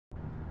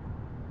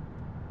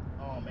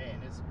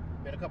man, it's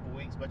been a couple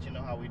weeks, but you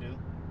know how we do.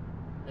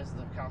 This is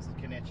the Council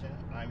Connection.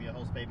 I'm your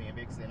host, Fabian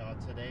Vixen. On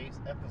today's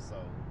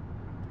episode,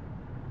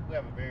 we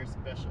have a very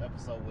special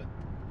episode with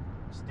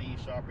Steve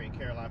Sharper and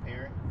Caroline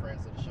Perry,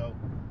 friends of the show.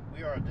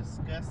 We are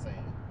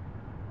discussing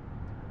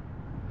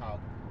how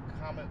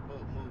comic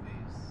book movies,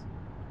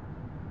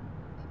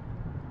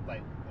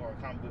 or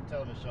comic book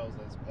television shows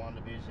as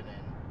WandaVision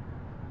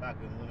and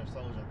Falcon and Winter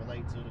Soldier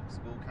relate to the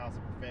school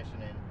council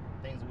profession and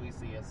things we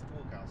see as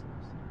school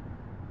counselors.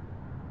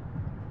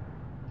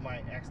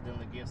 Might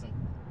accidentally give some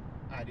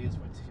ideas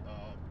for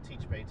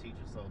teacher pay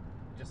teachers, so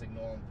just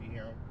ignore them if you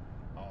hear them.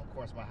 Of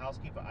course, my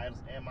housekeeper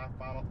items and my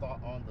final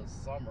thought on the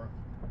summer.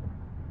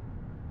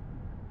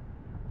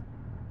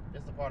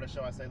 This is the part of the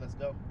show I say, let's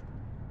go.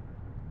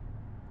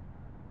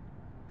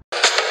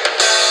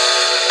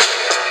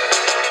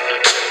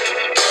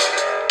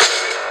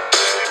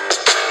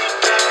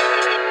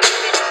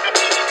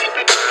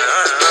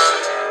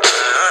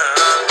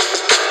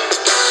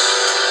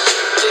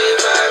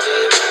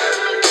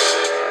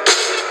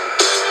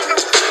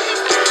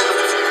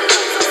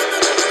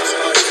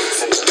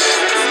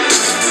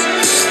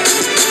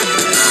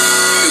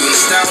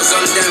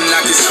 On them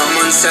like it's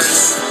common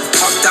sense.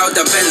 Hopped out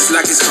the Benz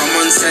like it's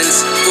common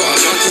sense. Got a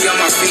monkey on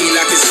my feet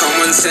like it's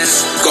common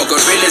sense. Got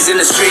gorillas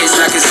in the streets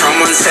like it's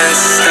common sense.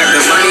 Stack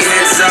the money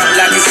heads up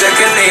like it's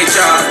second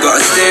nature. Gotta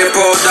stay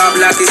pulled up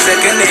like it's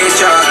second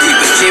nature. Keep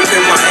a chip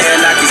in my hair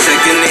like it's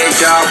second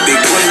nature.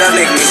 Big window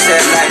make me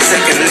set like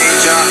second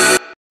nature.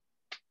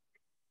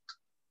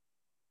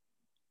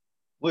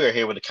 We're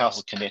here with the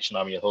Council Connection.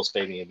 I'm your host,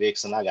 Fabian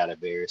Vixen. I got a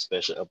very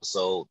special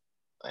episode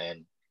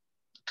and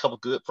couple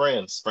good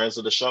friends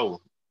of the show.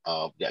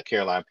 We got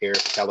Caroline Perry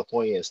from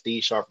California and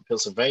Steve Sharp from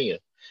Pennsylvania.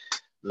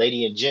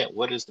 Lady and gent,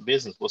 what is the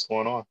business? What's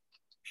going on?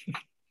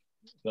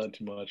 Not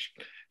too much.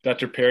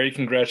 Dr. Perry,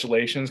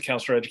 congratulations,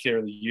 Counselor Educator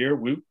of the Year.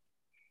 Woo.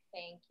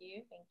 Thank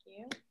you.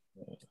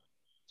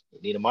 We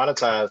need to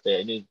monetize that.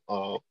 We need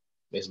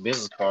make some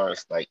business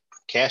cards like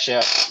Cash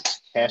App,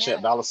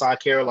 $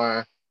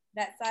 Caroline.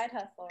 That side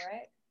hustle,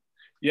 right?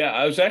 Yeah,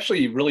 I was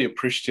actually really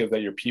appreciative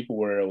that your people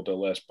were able to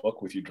let us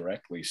book with you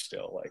directly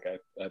still. Like, I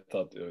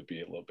thought it would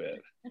be a little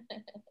bit.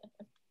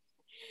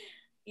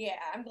 Yeah,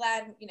 I'm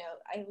glad,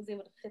 I was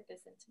able to fit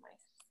this into my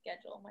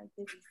schedule, my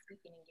busy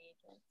speaking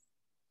engagements.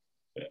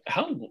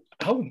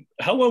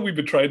 How long have we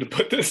been trying to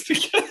put this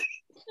together?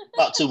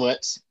 About 2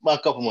 months, about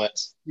a couple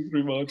months.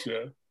 3 months,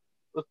 yeah.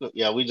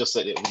 Yeah, we just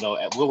said it,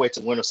 we'll wait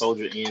till Winter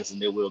Soldier ends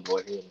and then we'll go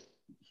ahead and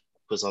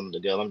put something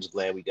together. I'm just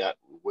glad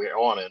we're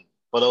on it.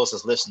 For those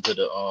that's listening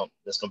to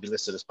that's going to be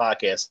listening to this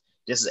podcast,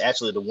 this is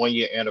actually the 1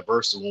 year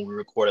anniversary when we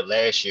recorded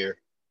last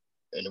year.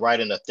 And right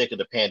in the thick of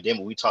the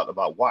pandemic, we talked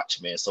about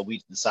Watchmen. So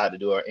we decided to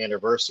do our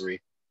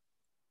anniversary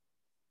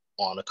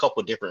on a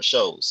couple different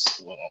shows.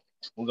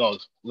 We're going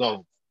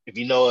to, if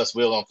you know us,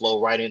 we're going to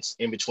flow right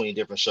in between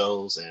different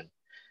shows and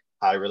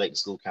how they relate to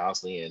school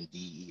counseling and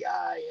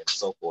DEI and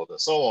so forth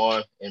and so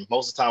on. And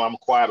most of the time I'm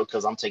quiet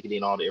because I'm taking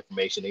in all the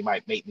information. They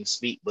might make me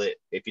speak, but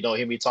if you don't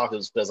hear me talking,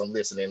 it's because I'm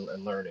listening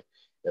and learning.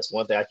 That's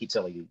one thing I keep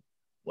telling you.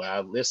 When I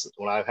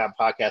have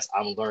podcasts,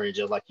 I'm learning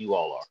just like you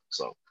all are.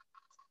 So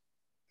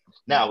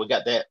now we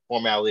got that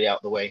formality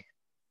out the way.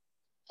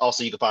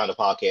 Also, you can find the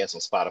podcast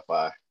on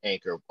Spotify,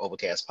 Anchor,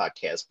 Overcast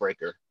Podcast,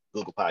 Breaker,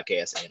 Google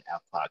Podcasts, and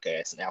Apple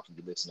Podcasts. And after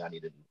you listen, I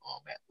need to do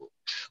MacBook.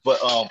 But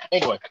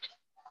anyway.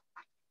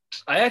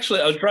 I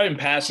was driving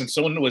past and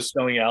someone was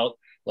selling out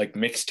like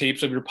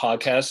mixtapes of your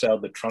podcast out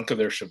of the trunk of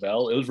their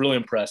Chevelle. It was really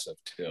impressive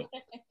too.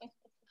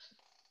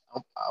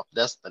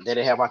 They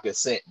didn't have my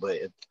consent, but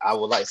I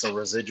would like some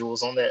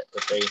residuals on that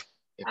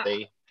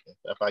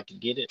if I could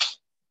get it.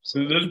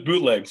 So there's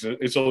bootlegs.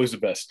 It's always the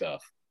best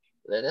stuff.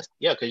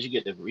 Because you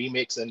get the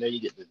remix in there, you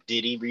get the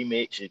Diddy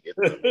remix, you get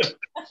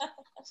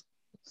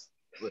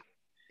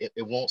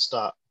it won't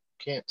stop,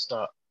 can't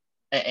stop.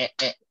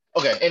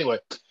 Okay, anyway.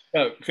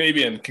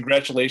 Fabian,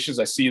 congratulations!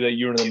 I see that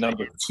you're in the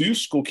number 2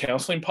 school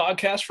counseling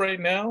podcast right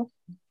now.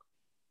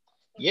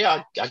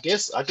 Yeah, I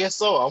guess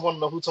so. I want to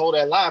know who told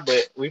that lie,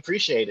 but we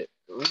appreciate it.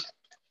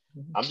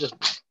 I'm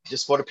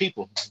just for the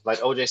people. Like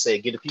OJ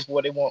said, give the people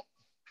what they want.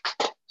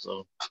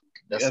 So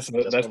that's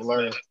what I'm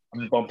learning.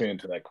 I'm bumping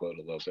into that quote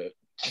a little bit.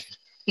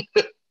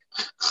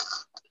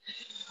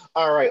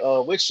 All right,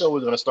 which show we're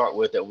going to start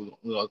with that we're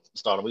going to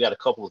start on? We got a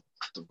couple.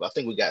 I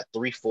think we got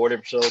 3-4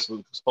 different shows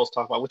we're supposed to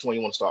talk about. Which one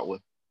you want to start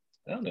with?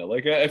 I don't know.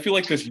 Like, I feel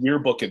like this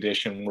yearbook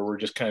edition where we're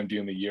just kind of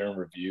doing the year in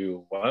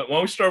review. Why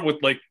don't we start with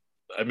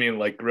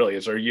really,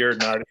 is our year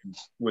not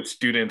with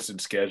students and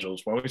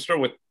schedules? Why don't we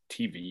start with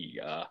TV?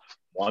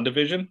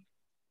 WandaVision?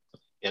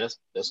 Yeah,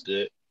 that's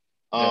good.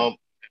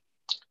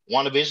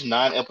 WandaVision,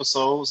 9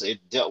 episodes.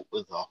 It dealt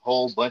with a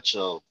whole bunch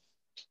of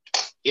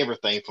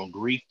everything from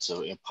grief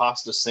to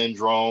imposter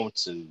syndrome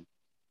to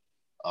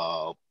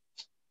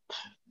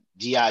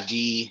DID.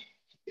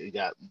 You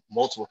got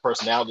multiple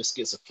personality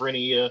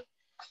schizophrenia.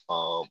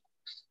 Y'all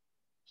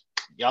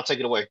take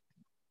it away.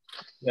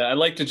 Yeah, I'd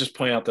like to just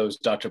point out those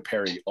Dr.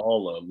 Perry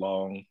all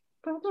along.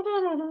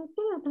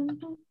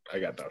 I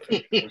got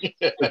nothing.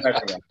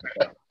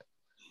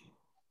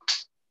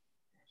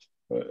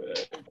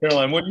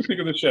 Caroline, what do you think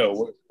of the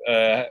show?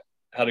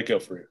 How'd it go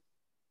for you?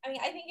 I mean,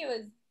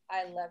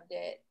 I loved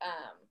it.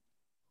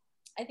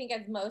 I think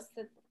as most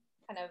of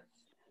kind of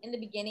in the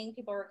beginning,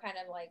 people were kind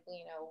of like,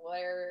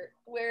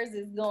 where is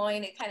this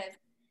going? It kind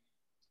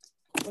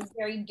of was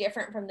very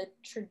different from the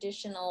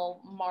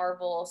traditional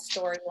Marvel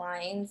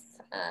storylines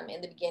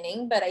in the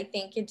beginning, but I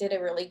think it did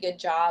a really good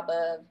job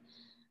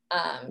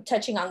of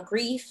touching on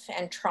grief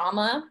and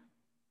trauma.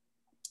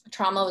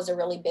 Trauma was a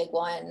really big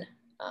one.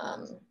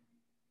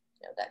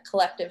 That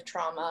collective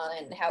trauma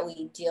and how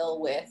we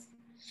deal with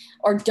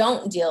or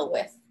don't deal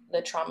with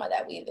the trauma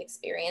that we've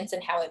experienced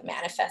and how it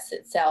manifests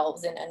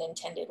itself in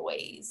unintended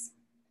ways.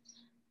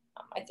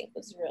 I think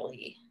was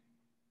really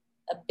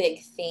a big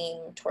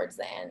theme towards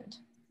the end.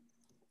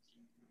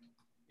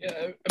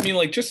 Yeah, I mean,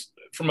 like, just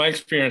from my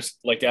experience,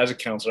 like, as a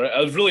counselor,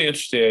 I was really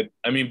interested,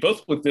 I mean,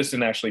 both with this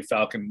and actually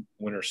Falcon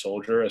Winter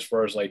Soldier, as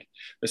far as, like,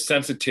 the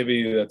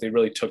sensitivity that they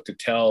really took to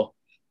tell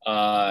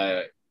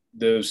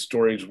those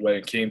stories when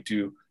it came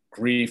to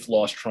grief,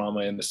 loss,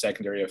 trauma, and the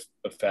secondary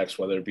effects,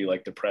 whether it be,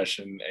 like,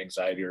 depression,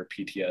 anxiety, or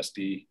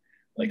PTSD,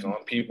 like,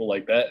 on people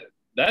like that.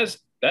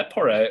 That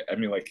part, I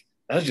mean, like,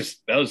 that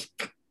was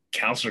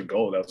counselor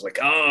gold. I was like,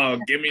 oh,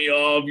 give me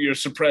all of your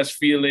suppressed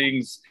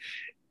feelings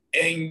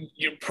and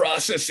you're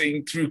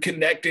processing through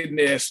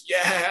connectedness.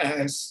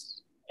 Yes.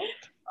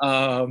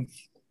 No,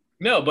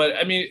 but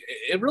I mean,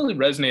 it really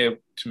resonated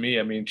to me.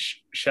 I mean,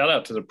 shout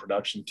out to the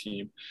production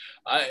team.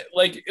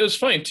 It was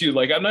funny too.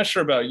 Like, I'm not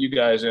sure about you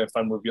guys if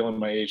I'm revealing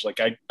my age. Like,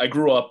 I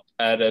grew up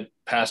at a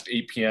past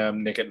 8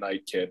 p.m. Nick at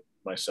Night kid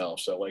myself.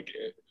 So it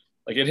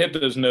hit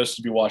those notes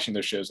to be watching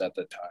those shows at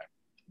the time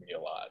for me a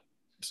lot.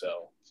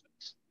 So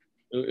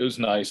it was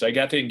nice. I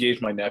got to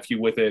engage my nephew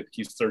with it.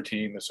 He's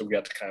 13. So we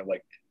got to kind of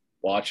like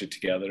watch it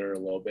together a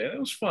little bit. It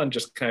was fun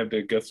just kind of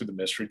to go through the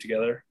mystery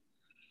together.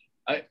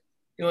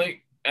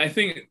 I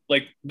think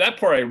like that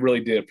part I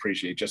really did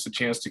appreciate, just a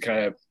chance to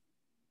kind of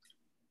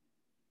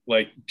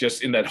like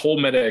just in that whole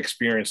meta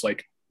experience,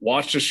 like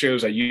watch the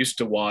shows I used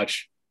to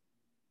watch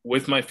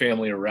with my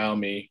family around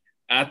me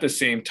at the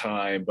same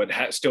time, but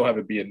still have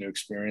it be a new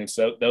experience.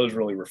 That was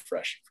really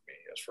refreshing for me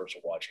as far as a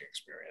watching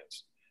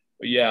experience.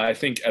 But yeah, I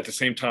think at the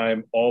same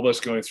time, all of us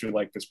going through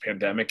like this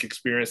pandemic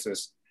experience,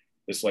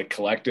 this like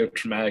collective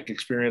traumatic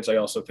experience, I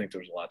also think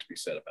there's a lot to be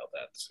said about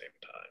that at the same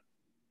time.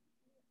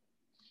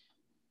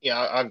 Yeah,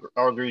 I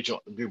agree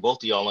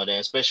both of y'all on that.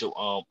 Especially,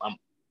 I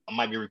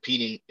might be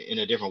repeating in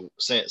a different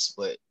sense,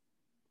 but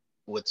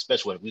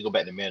especially if we go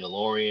back to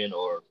Mandalorian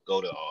or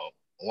go to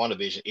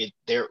WandaVision,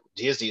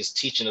 Disney is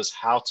teaching us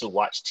how to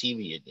watch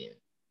TV again.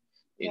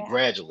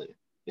 Gradually,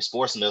 it's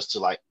forcing us to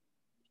like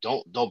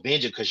don't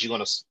binge it because you're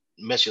gonna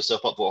mess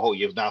yourself up for a whole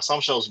year. Now,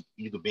 some shows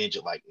you can binge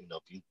it, like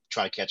if you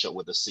try to catch up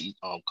with a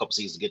couple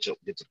seasons, get to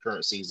the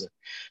current season.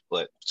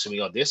 But to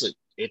me, on this,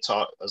 it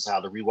taught us how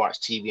to rewatch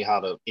TV, how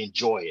to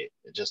enjoy it,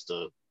 just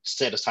to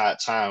set aside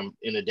time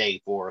in a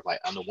day for, like,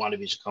 I know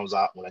WandaVision comes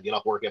out when I get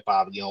off work at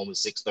 5 and get home at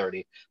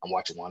 6:30. I'm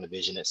watching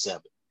WandaVision at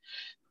 7.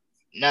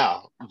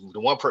 Now, the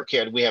one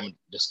character we haven't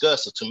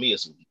discussed, so to me,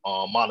 is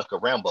Monica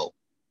Rambeau.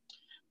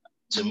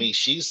 To me,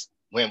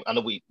 I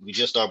know we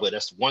just started, but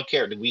that's one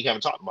character we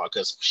haven't talked about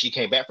because she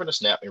came back from the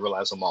snap and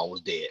realized her mom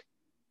was dead.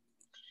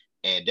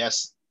 And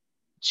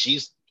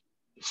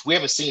we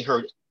haven't seen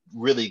her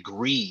really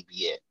grieve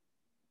yet.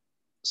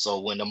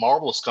 So when the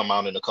Marvels come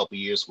out in a couple of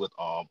years with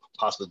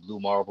possibly Blue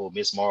Marvel,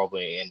 Miss Marvel,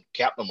 and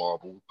Captain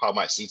Marvel, we probably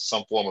might see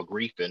some form of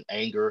grief and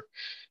anger.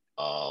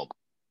 And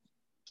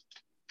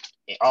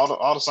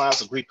all the signs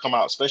of grief come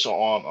out, especially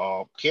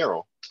on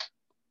Carol,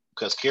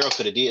 because Carol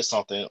could have did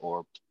something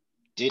or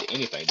did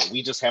anything, but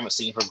we just haven't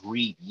seen her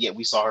grieve yet.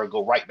 We saw her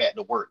go right back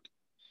to work,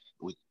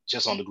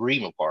 just on the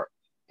grieving part.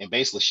 And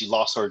basically, she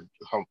lost her.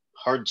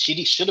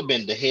 She should have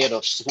been the head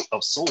of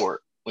SWORD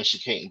when she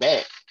came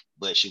back,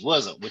 but she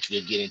wasn't, which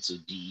we'll get into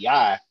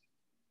DEI,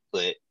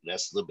 but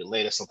that's a little bit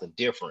later, something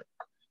different.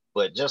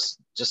 But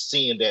just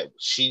seeing that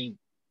she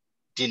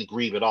didn't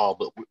grieve at all,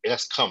 but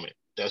that's coming.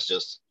 That's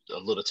just a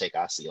little take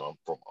I see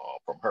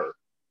from her.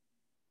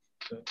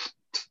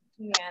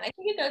 Yeah, and I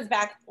think it goes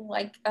back,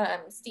 like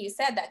Steve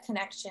said, that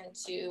connection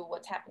to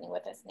what's happening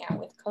with us now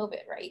with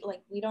COVID, right?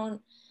 Like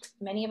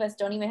many of us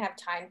don't even have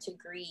time to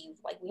grieve.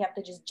 Like we have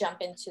to just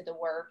jump into the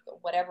work,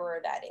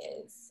 whatever that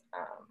is,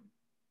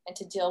 and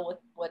to deal with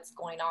what's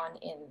going on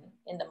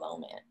in the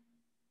moment.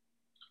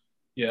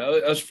 Yeah,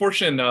 I was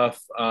fortunate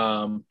enough,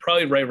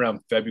 probably right around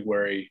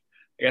February,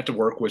 I got to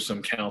work with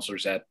some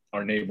counselors at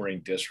our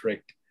neighboring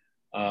district.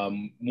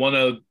 One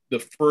of the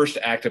first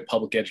active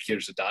public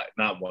educators to die,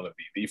 not one of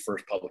the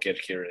first public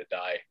educator to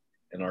die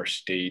in our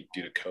state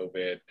due to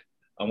COVID,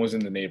 was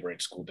in the neighboring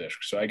school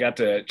district. So I got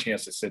the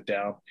chance to sit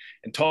down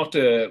and talk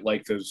to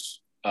like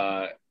those,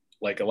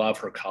 like a lot of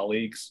her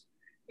colleagues.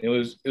 It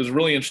was a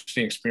really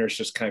interesting experience,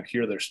 just kind of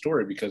hear their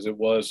story, because it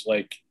was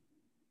like,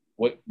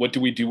 what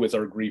do we do with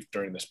our grief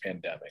during this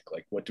pandemic?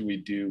 Like, what do we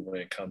do when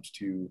it comes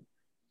to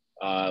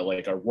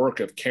like our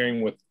work of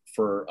caring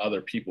for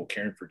other people,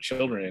 caring for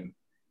children,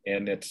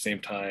 and at the same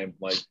time,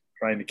 like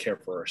trying to care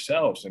for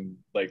ourselves. And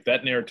like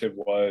that narrative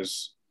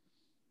was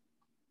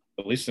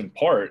at least in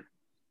part,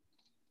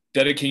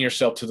 dedicating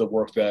yourself to the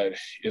work that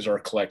is our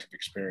collective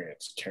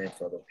experience, caring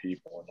for other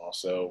people. And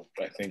also,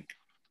 I think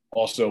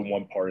also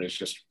one part is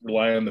just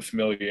relying on the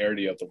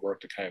familiarity of the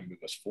work to kind of move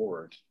us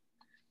forward.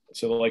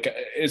 So like,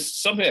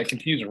 it's something that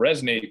continues to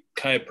resonate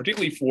kind of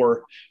particularly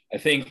for, I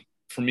think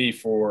for me,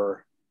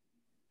 for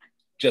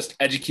just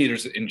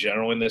educators in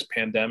general in this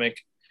pandemic.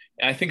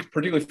 And I think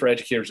particularly for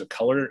educators of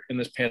color in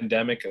this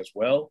pandemic as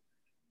well.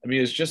 I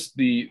mean, it's just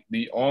the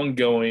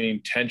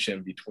ongoing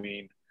tension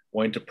between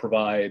wanting to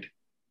provide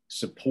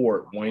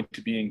support, wanting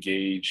to be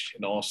engaged,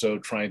 and also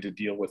trying to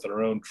deal with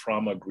our own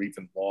trauma, grief,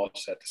 and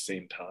loss at the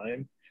same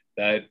time.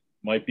 That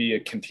might be a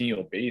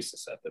continual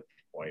basis at this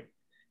point.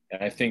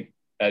 And I think,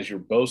 as you're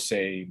both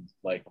saying,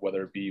 like,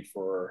 whether it be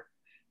for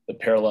the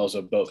parallels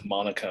of both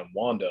Monica and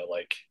Wanda,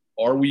 like,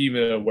 are we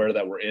even aware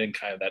that we're in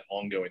kind of that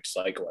ongoing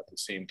cycle at the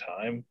same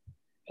time?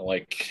 And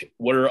like,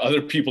 what are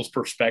other people's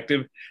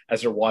perspective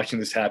as they're watching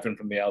this happen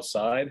from the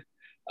outside?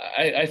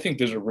 I think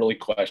those are really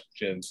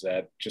questions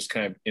that just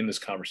kind of in this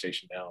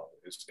conversation now,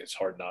 it's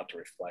hard not to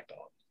reflect on.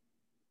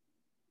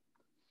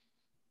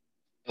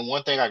 And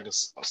one thing I can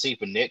see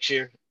for next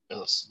year,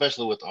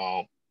 especially with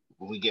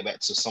when we get back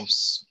to some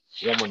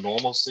form of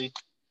normalcy,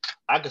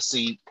 I could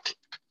see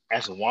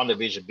actually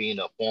WandaVision being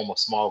a form of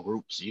small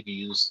groups. You can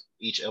use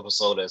each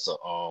episode as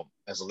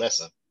a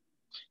lesson.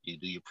 You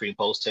do your pre and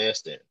post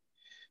test and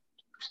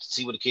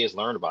see what the kids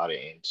learn about it,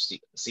 and see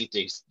if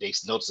they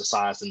notice the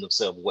signs in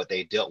themselves, what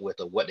they dealt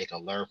with or what they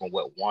can learn from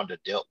what Wanda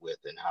dealt with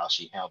and how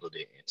she handled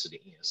it into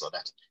the end. So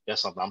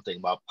that's something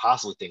I'm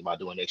possibly thinking about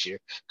doing next year,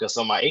 because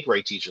some of my 8th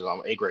grade teachers, I'm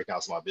an 8th grade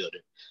counselor in my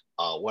building.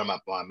 One of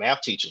my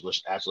math teachers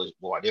was actually,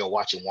 they were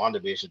watching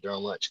WandaVision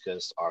during lunch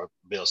because our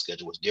bell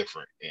schedule was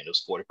different and it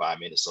was 45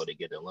 minutes, so they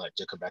get their lunch.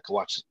 They come back and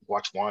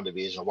watch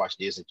WandaVision or watch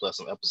Disney Plus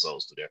some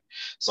episodes to there.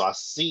 So I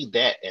see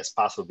that as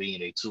possibly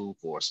being a tool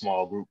for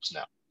small groups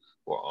now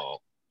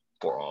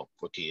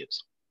for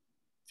kids.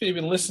 To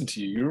even listen to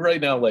you right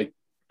now, like,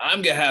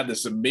 I'm gonna have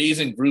this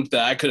amazing group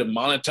that I could have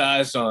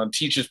monetized on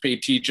Teachers Pay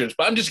Teachers,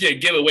 but I'm just gonna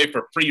give away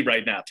for free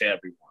right now to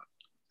everyone.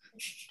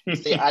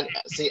 So I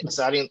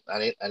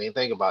didn't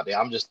think about that.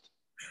 I'm just,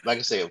 like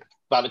I said,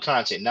 about the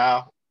content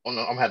now. I'm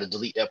gonna have to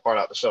delete that part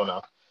out the show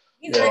now.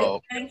 He's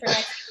already planning for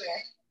next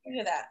year.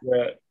 Look at that.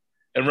 Yeah,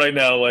 and right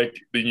now, like,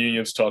 the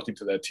union's talking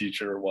to that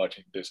teacher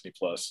watching Disney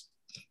Plus.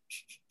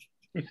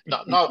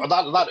 No, they're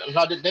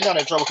not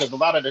in trouble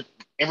because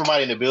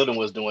everybody in the building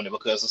was doing it,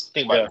 because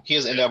think about it,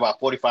 kids in there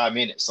about 45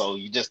 minutes, so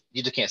you just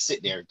can't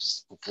sit there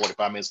just for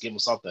 45 minutes. Give them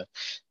something.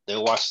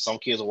 Some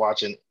kids are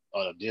watching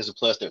Disney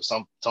Plus. That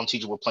some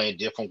teachers were playing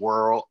Different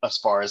World as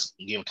far as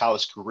giving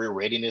college career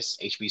readiness,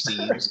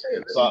 HBCUs.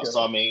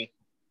 So I mean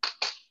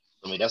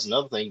that's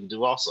another thing you can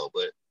do also,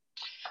 but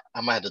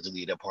I might have to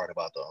delete that part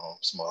about the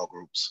small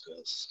groups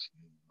because.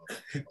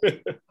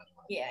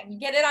 Yeah, you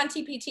get it on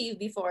TPT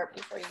before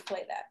you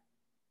play that.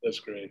 That's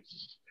great.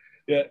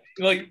 Yeah,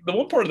 like the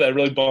one part that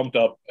really bumped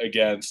up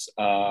against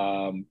when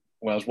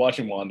I was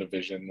watching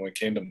WandaVision, when it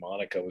came to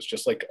Monica, was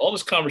just like all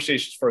this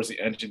conversation as far as the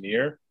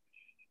engineer,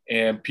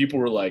 and people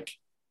were like,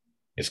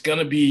 it's going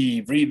to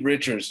be Reed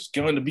Richards, it's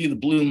going to be the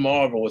Blue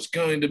Marvel, it's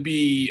going to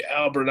be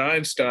Albert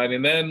Einstein,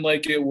 and then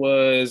like it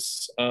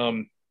was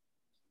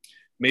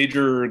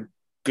Major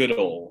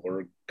Goodall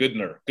or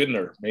Goodner,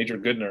 Major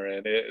Goodner,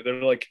 and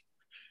they're like,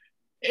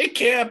 it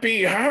can't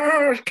be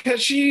her because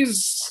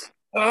she's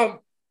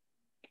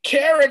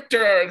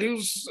character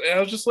who's. I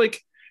was just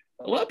like,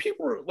 a lot of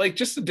people were like,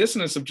 just the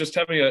dissonance of just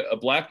having a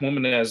Black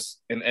woman as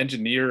an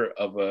engineer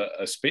of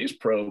a space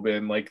probe,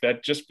 and like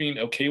that just being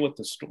okay with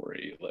the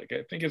story. Like,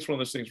 I think it's one of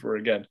those things where,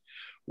 again,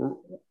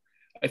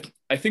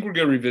 I think we're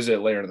going to revisit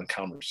it later in the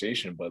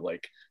conversation, but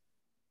like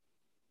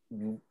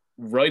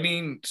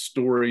writing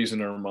stories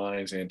in our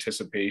minds in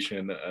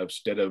anticipation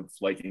instead of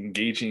like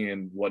engaging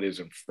in what is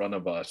in front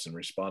of us and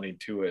responding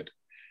to it.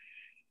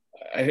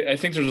 I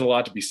think there's a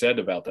lot to be said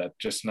about that,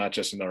 not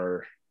just in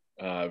our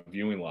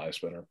viewing lives,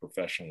 but in our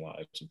professional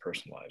lives and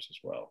personal lives as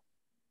well.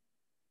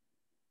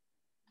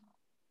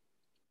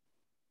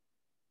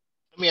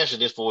 Let me ask you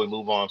this before we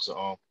move on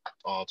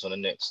to the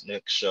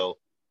next show.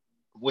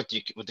 With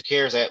the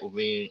CARES Act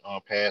being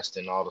passed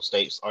in all the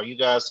states, are you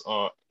guys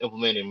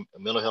implementing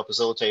mental health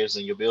facilitators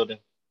in your building?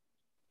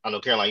 I know,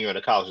 Caroline, you're in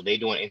the college. Are they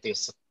doing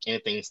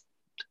anything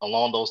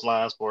along those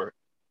lines for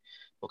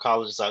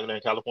colleges out there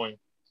in California?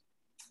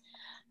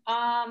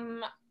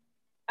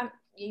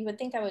 You would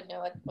think I would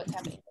know what's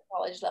happening at the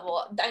college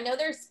level. I know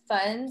there's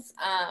funds.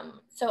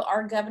 So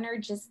our governor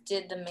just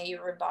did the May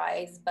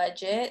revised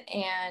budget,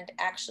 and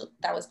actually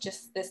that was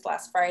just this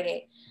last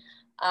Friday.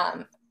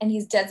 And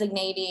he's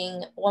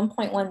designating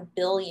 $1.1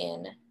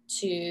 billion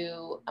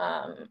to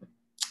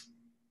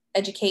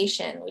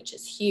education, which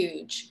is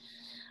huge.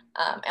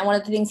 And one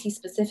of the things he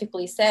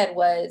specifically said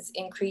was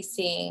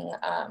increasing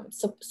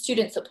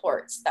student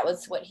supports. That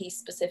was what he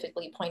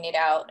specifically pointed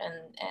out,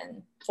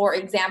 and for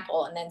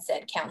example, and then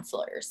said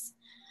counselors,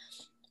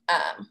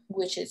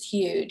 which is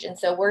huge. And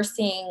so we're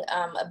seeing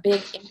a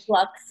big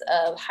influx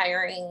of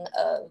hiring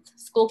of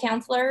school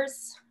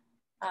counselors,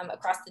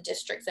 across the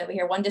districts over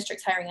here. One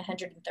district's hiring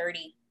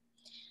 130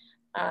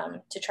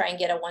 to try and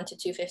get a 1 to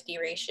 250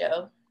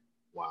 ratio.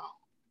 Wow.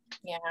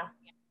 Yeah.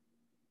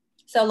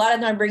 So a lot of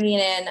them are bringing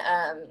in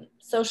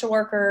social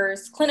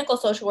workers, clinical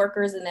social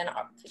workers, and then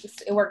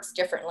it works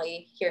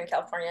differently here in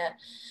California.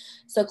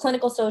 So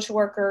clinical social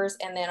workers,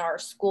 and then our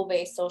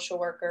school-based social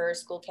workers,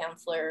 school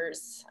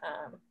counselors.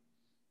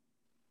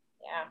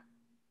 Yeah.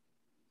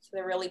 So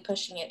they're really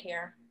pushing it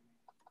here.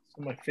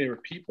 Some of my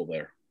favorite people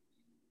there.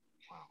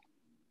 Wow.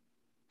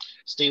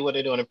 Steve, what are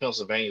they doing in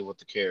Pennsylvania with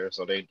the CARES?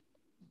 Are they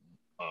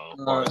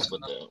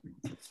with the...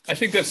 I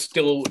think that's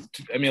still,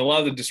 I mean, a lot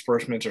of the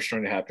disbursements are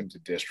starting to happen to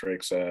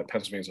districts.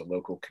 Pennsylvania is a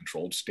local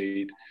controlled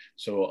state,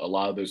 so a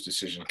lot of those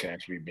decisions can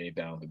actually be made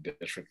down at the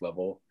district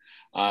level.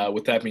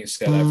 With that being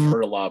said, I've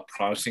heard a lot of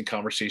promising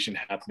conversation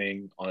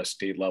happening on a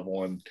state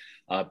level, and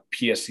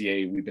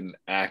PSCA, we've been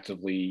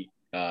actively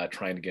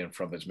trying to get in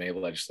front of as many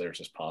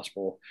legislators as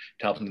possible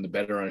to help them to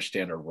better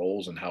understand our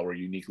roles and how we're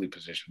uniquely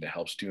positioned to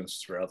help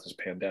students throughout this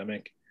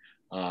pandemic,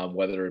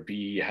 whether it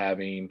be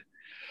having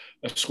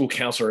a school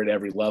counselor at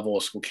every level,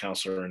 a school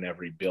counselor in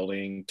every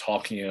building,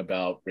 talking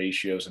about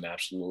ratios and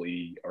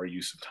absolutely our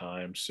use of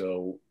time.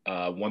 So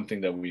one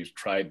thing that we've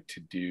tried to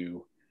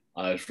do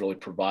is really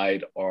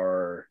provide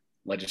our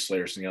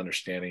legislators the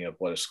understanding of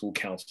what a school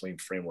counseling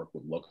framework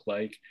would look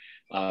like.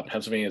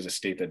 Pennsylvania is a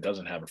state that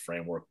doesn't have a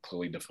framework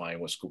clearly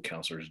defining what school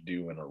counselors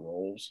do in their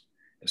roles.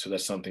 And so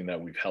that's something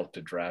that we've helped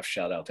to draft.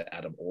 Shout out to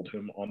Adam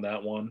Oldham on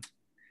that one.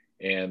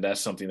 And that's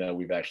something that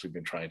we've actually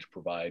been trying to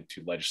provide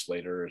to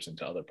legislators and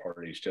to other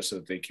parties, just so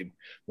that they can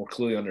more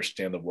clearly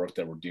understand the work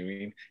that we're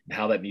doing and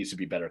how that needs to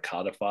be better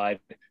codified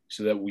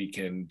so that we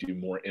can do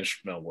more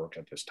instrumental work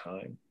at this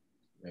time.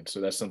 And so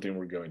that's something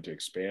we're going to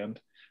expand.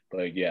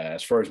 But yeah,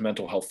 as far as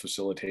mental health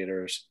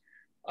facilitators,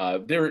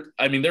 there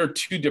are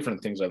two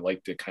different things I'd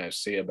like to kind of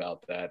say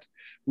about that.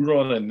 We were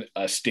on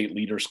a state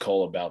leaders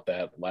call about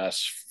that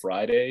last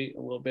Friday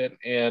a little bit.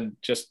 And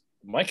just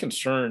my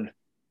concern,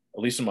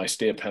 at least in my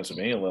state of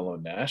Pennsylvania, let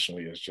alone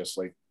nationally, is just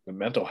like the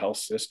mental health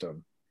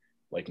system,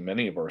 like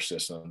many of our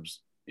systems,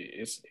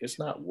 it's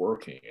not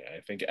working. I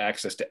think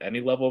access to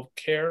any level of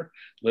care,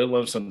 let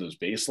alone some of those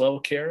base level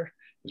care,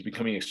 is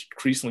becoming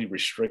increasingly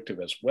restrictive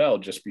as well,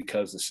 just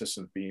because the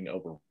system's being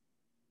over.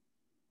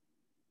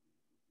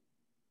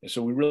 And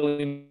so we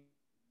really,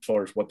 as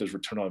far as what does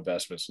return on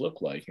investments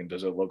look like, and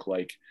does it look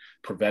like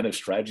preventive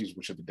strategies,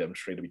 which have been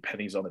demonstrated to be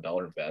pennies on the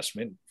dollar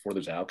investment for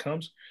those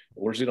outcomes,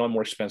 or is it on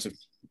more expensive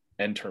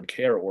end-term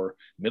care or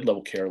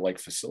mid-level care like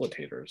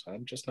facilitators?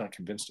 I'm just not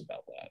convinced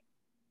about that.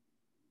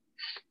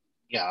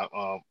 Yeah,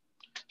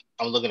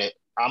 I'm looking at,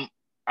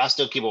 I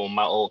still keep it with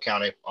my old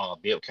county,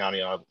 Bibb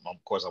County. Of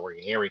course, I work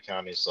in Henry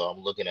County, so I'm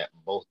looking at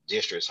both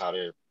districts, how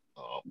they're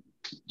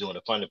doing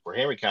the funding for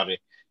Henry County.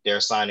 They're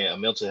assigning a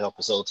mental health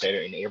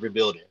facilitator in every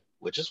building,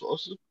 which is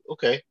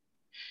okay.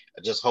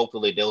 Just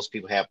hopefully those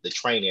people have the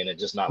training and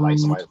just not like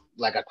somebody,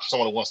 like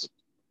someone who wants to,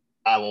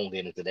 I won't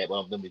get into that,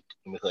 but let me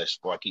hush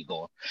before I keep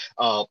going.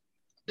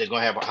 They're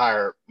going to have a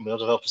higher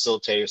mental health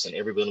facilitators in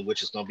every building,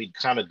 which is going to be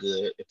kind of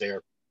good if they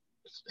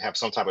have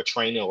some type of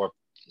training or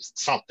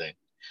something.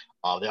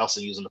 They're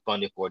also using the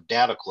funding for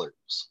data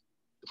clerks.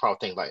 You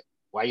probably think like,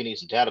 why you need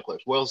some data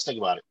clerks? Well, let's think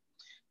about it.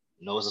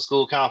 You know, as a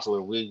school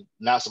counselor, we're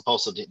not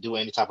supposed to do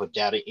any type of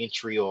data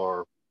entry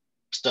or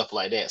stuff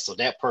like that. So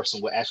that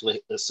person will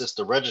actually assist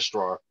the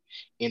registrar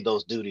in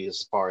those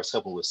duties as far as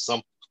helping with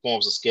some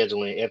forms of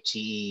scheduling,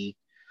 FTE,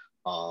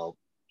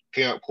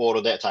 parent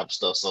portal, that type of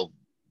stuff. So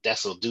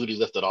that's a duty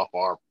lifted off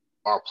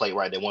our plate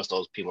right there once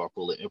those people are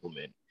fully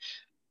implemented.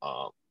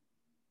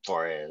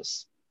 Far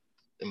as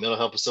the mental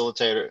health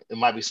facilitator, it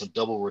might be some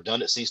double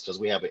redundancies because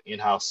we have an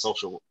in-house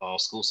school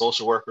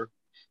social worker.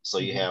 So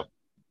you have,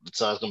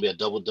 so it's going to be a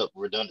double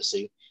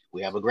redundancy.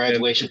 We have a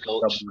graduation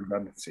coach. Double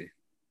redundancy.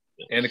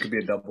 Yeah. And it could be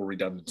a double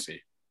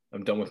redundancy.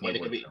 I'm done with my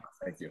work.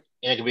 Thank you.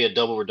 And it could be a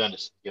double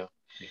redundancy. Yeah.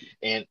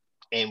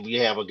 And we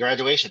have a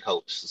graduation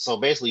coach. So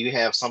basically you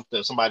have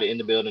somebody in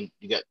the building,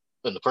 you got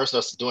the person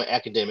that's doing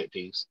academic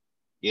piece,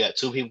 you got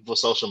two people for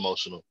social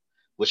emotional,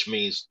 which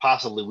means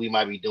possibly we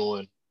might be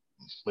doing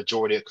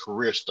majority of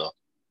career stuff,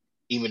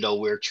 even though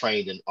we're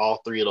trained in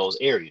all three of those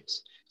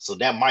areas. So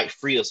that might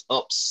free us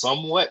up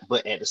somewhat,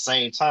 but at the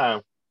same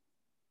time,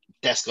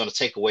 that's going to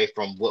take away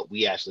from what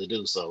we actually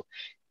do. So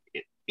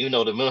even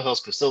though the mental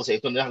health facilitator,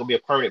 it's not going to be a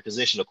permanent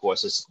position, of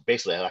course, it's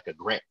basically like a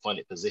grant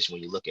funded position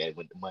when you look at it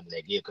with the money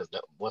they give, because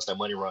once that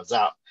money runs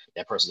out,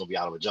 that person's going to be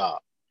out of a job.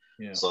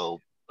 Yeah. So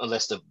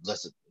unless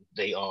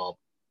they up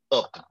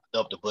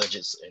the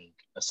budgets and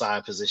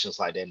assign positions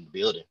like that in the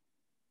building.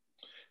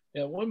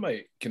 Yeah, one of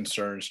my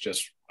concerns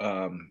just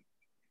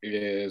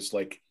is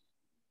like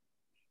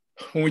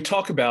when we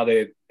talk about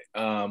it,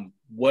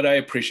 what I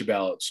appreciate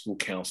about school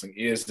counseling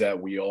is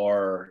that we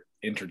are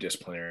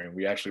interdisciplinary and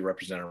we actually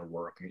represent our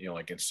work,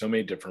 like in so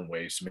many different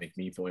ways to make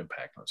meaningful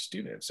impact on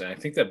students. And I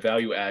think that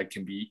value add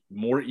can be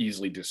more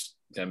easily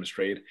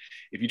demonstrated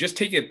if you just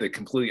take it the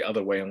completely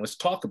other way. And let's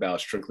talk about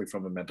strictly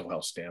from a mental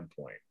health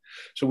standpoint.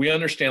 So we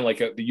understand like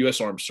the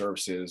U.S. Armed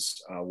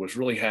Services was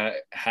really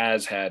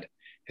has had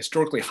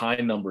historically high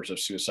numbers of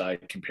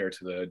suicide compared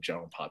to the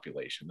general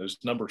population. Those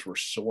numbers were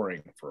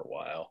soaring for a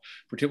while,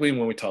 particularly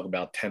when we talk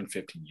about 10,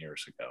 15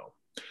 years ago.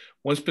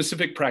 One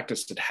specific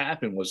practice that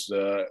happened was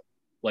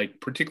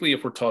particularly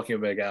if we're talking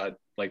about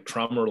like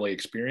trauma-related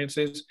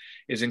experiences,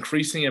 is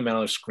increasing the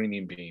amount of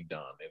screening being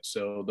done. And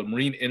so the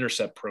Marine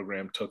Intercept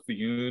program took the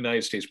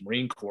United States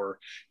Marine Corps,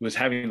 who was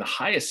having the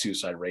highest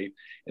suicide rate,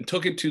 and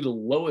took it to the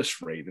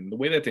lowest rate. And the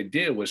way that they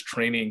did was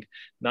training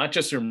not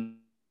just their,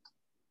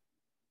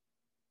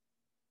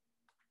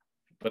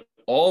 but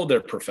all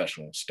their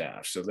professional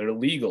staff. So their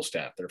legal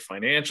staff, their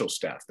financial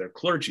staff, their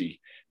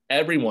clergy,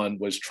 everyone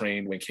was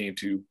trained when it came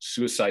to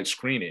suicide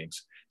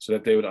screenings, so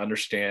that they would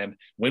understand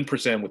when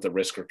presented with a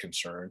risk or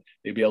concern,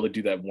 they'd be able to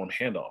do that warm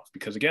handoff.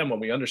 Because again, what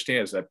we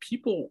understand is that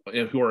people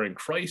who are in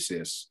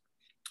crisis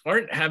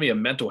aren't having a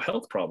mental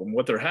health problem.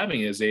 What they're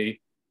having is a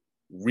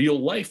real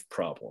life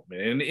problem.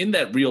 And in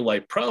that real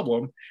life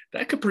problem,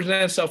 that could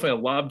present itself in a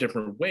lot of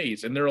different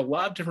ways. And there are a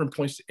lot of different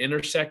points to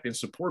intersect and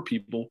support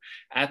people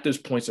at those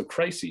points of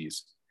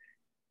crises.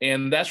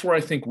 And that's where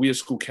I think we as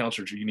school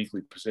counselors are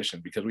uniquely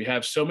positioned, because we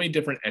have so many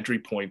different entry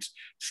points,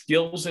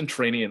 skills and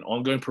training and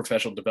ongoing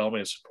professional development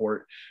and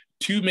support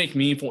to make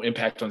meaningful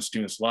impact on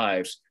students'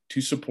 lives,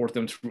 to support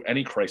them through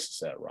any crisis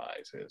that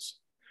arises.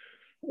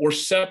 Or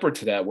separate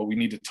to that, what we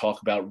need to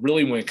talk about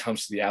really when it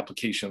comes to the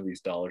application of these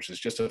dollars is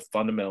just a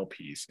fundamental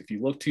piece. If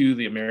you look to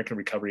the American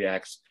Recovery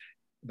Act's,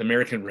 the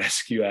American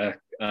Rescue Act,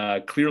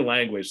 clear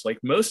language, like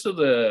most of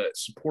the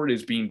support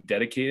is being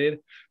dedicated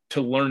to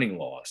learning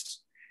loss.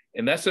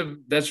 And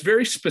that's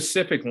very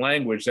specific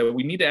language that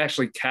we need to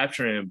actually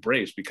capture and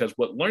embrace, because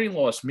what learning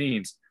loss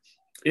means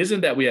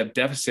isn't that we have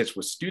deficits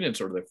with students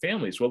or their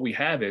families. What we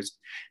have is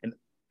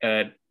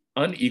an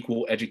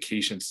unequal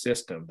education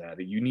system,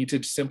 that you need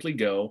to simply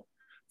go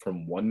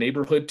from one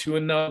neighborhood to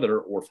another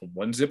or from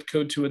one zip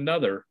code to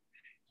another,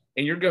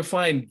 and you're going to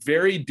find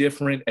very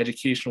different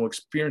educational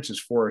experiences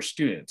for our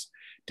students,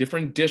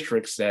 different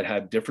districts that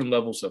have different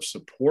levels of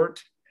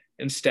support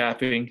and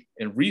staffing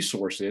and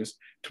resources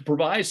to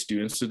provide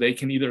students so they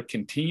can either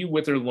continue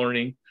with their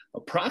learning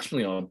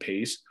approximately on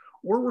pace,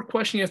 or we're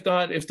questioning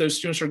if those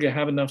students are going to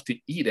have enough to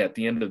eat at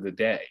the end of the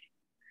day.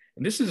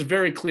 And this is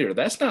very clear.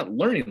 That's not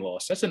learning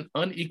loss. That's an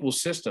unequal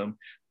system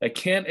that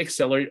can't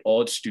accelerate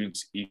all its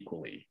students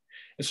equally.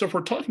 And so if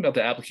we're talking about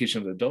the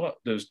application of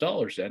those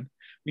dollars, then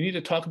we need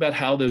to talk about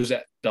how those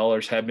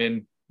dollars have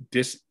been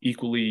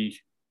disequally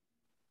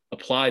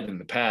applied in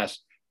the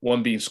past,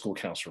 one being school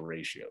counselor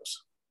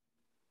ratios.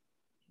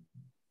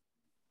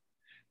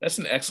 That's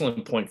an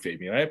excellent point,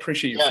 Fabian. I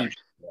appreciate your feedback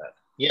on that.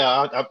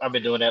 Yeah, I've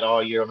been doing that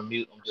all year on the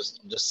mute.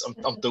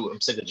 I'm through. I'm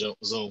sick of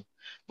Zoom.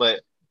 But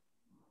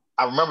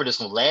I remember this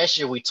one last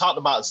year. We talked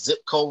about zip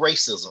code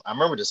racism. I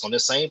remember this on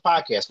this same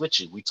podcast with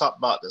you. We talked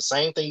about the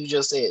same thing you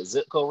just said,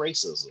 zip code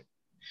racism.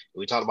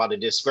 We talked about the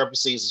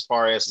discrepancies as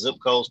far as zip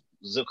code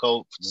to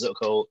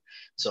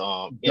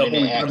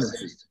internet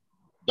access,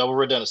 double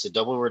redundancy.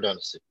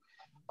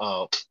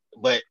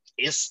 But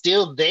it's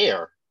still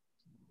there,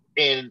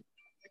 and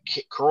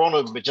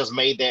Corona just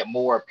made that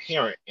more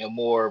apparent and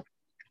more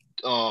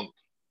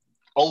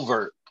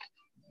overt.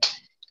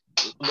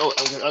 No,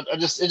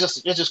 it's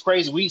just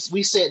crazy.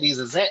 We said these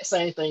exact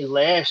same things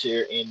last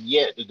year, and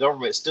yet the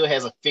government still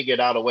hasn't figured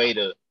out a way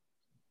to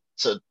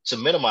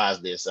minimize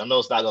this. I know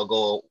it's not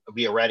gonna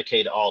be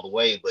eradicated all the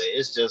way, but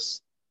it's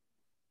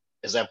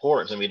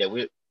important to me that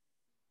we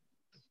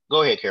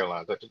go ahead,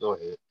 Caroline. Go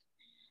ahead.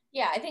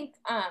 Yeah, I think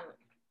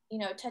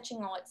touching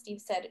on what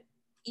Steve said,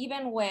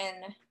 even when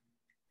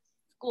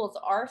schools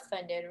are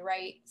funded,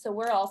 right? So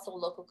we're also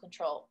local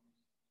control.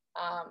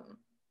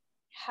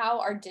 How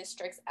are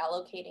districts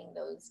allocating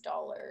those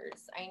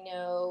dollars? I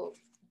know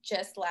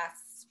just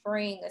last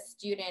spring, a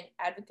student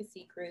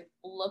advocacy group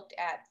looked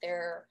at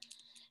their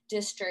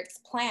district's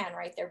plan,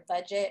 right, their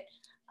budget,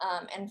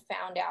 and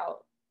found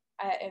out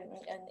an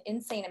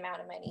insane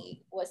amount of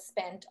money was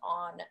spent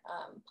on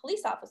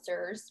police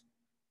officers.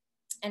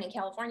 And in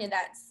California,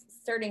 that's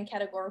certain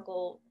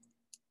categorical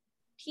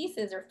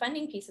pieces or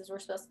funding pieces were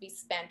supposed to be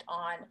spent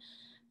on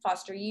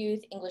foster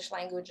youth, English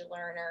language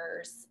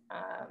learners,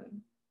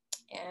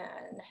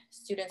 and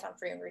students on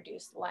free and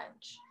reduced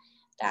lunch.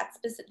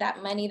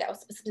 That money that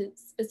was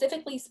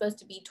specifically supposed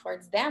to be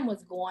towards them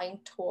was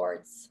going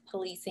towards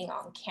policing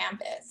on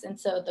campus. And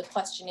so the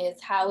question is,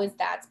 how is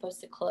that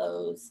supposed to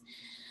close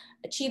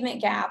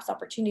achievement gaps,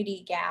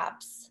 opportunity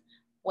gaps,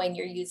 when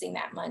you're using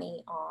that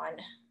money on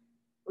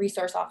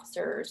resource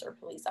officers or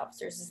police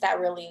officers? Is that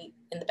really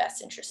in the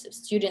best interest of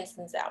students?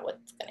 And is that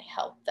what's going to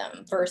help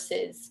them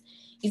versus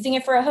using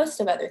it for a host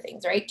of other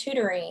things, right?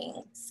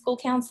 Tutoring, school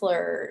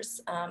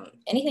counselors,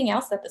 anything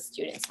else that the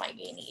students might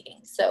be needing.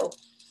 So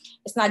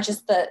it's not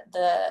just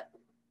the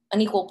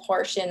unequal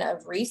portion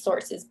of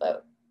resources,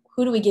 but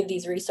who do we give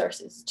these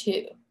resources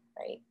to,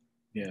 right?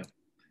 Yeah.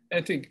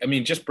 I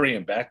mean, just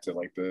bringing it back to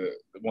like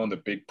one of the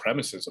big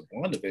premises of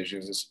WandaVision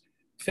is this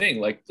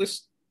thing, like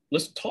let's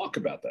talk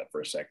about that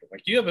for a second.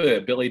 Like you have the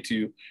ability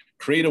to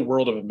create a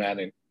world of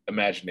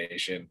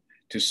imagination,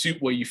 to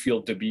suit what you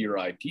feel to be your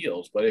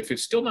ideals. But if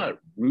it's still not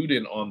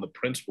rooted on the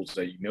principles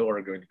that you know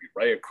are going to be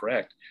right or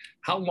correct,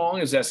 how long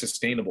is that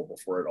sustainable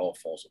before it all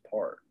falls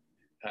apart?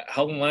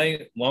 How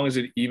long is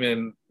it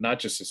even not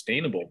just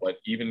sustainable, but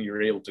even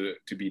you're able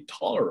to be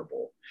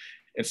tolerable?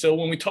 And so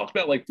when we talk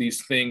about like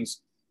these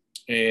things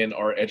in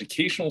our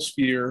educational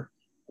sphere,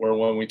 or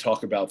when we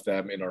talk about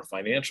them in our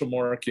financial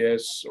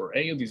markets or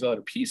any of these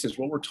other pieces,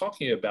 what we're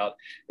talking about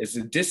is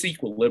the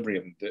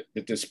disequilibrium,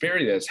 the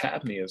disparity that's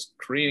happening is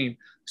creating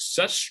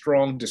such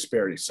strong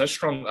disparity, such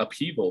strong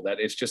upheaval that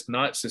it's just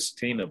not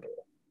sustainable.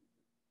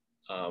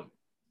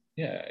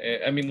 Yeah,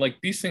 I mean, like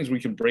these things we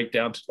can break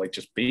down to like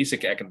just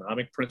basic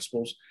economic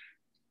principles,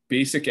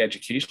 basic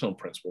educational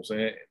principles,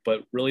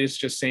 but really it's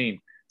just saying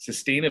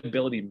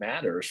sustainability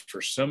matters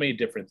for so many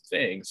different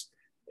things.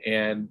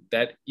 And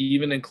that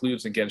even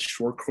includes, again,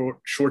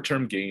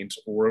 short-term gains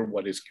or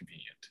what is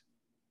convenient.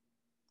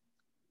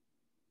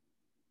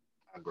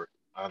 I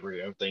agree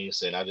with everything you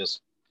said. I just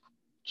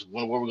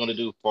wonder what we're going to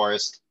do as far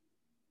as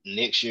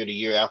next year, the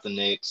year after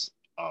next.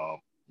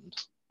 I'll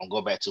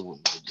go back to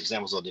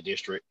examples of the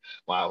district.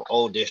 My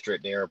old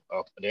district, they're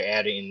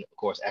adding, of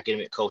course,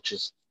 academic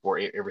coaches for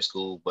every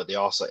school, but they're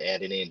also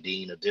adding in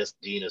dean of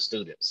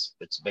students.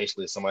 It's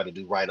basically somebody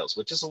to do write-ups,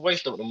 which is a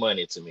waste of the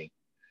money to me.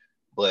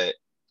 But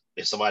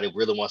if somebody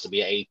really wants to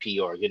be an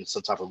AP or getting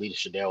some type of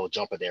leadership, they'll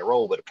jump at that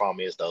role. But the problem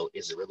is, though,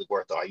 is it really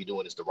worth it? All you're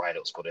doing is the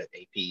write-ups for the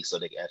AP so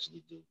they can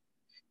actually do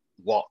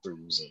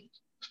walkthroughs and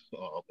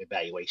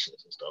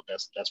evaluations and stuff.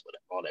 That's what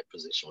all that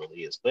position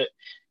really is. But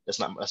that's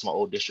my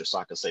old district, so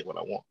I can say what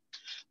I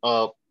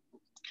want.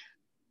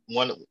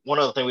 One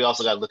other thing we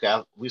also got to look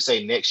at, we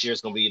say next year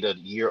is going to be the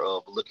year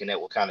of looking at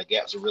what kind of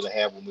gaps we really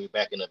have when we're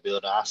back in the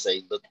building. I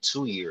say look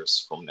 2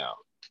 years from now.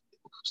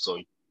 So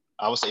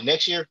I would say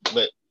next year,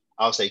 but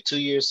I would say 2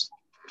 years.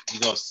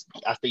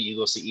 I think you're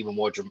gonna see even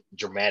more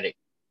dramatic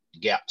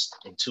gaps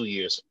in 2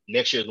 years.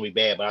 Next year is gonna be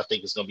bad, but I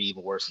think it's gonna be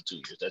even worse in 2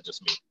 years. That's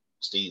just me.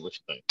 Steve, what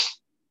you think?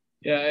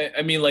 Yeah,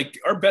 I mean, like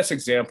our best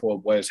example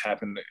of what has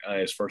happened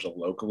as far as a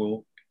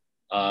local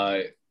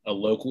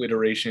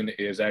iteration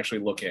is actually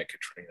looking at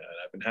Katrina. And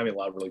I've been having a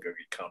lot of really good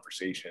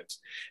conversations.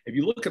 If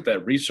you look at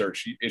that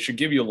research, it should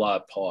give you a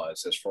lot of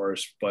pause as far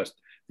as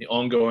the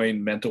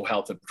ongoing mental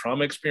health and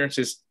trauma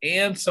experiences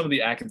and some of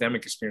the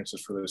academic experiences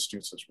for those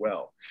students as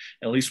well.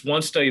 And at least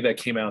one study that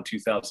came out in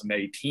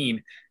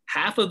 2018,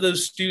 half of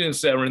those students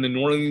that were in the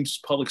New Orleans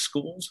public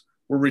schools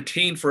were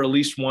retained for at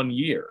least 1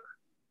 year.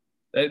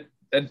 That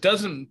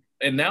doesn't,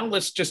 and now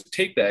let's just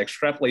take that,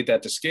 extrapolate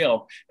that to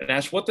scale, and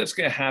ask what that's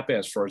going to happen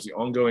as far as the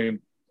ongoing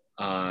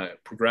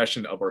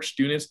progression of our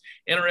students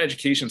and our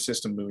education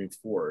system moving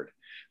forward.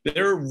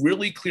 There are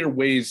really clear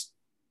ways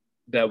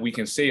that we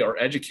can say our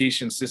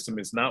education system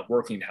is not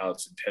working how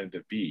it's intended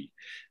to be.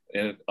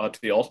 And to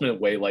the ultimate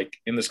way, like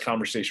in this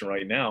conversation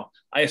right now,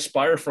 I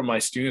aspire for my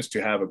students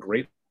to have a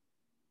great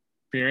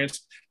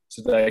experience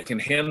so that I can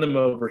hand them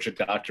over to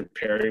Dr.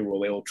 Perry where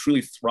they will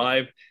truly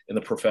thrive in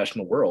the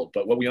professional world.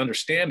 But what we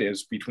understand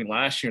is between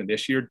last year and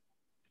this year,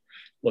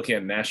 looking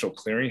at National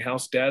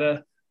Clearinghouse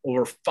data,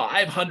 over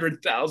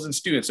 500,000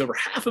 students, over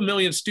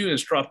 500,000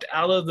 students dropped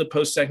out of the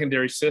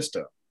post-secondary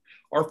system.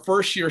 Our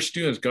first year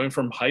students going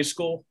from high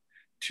school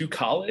to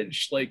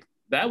college, like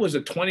that was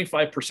a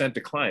 25%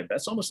 decline.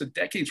 That's almost a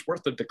decade's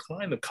worth of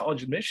decline of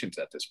college admissions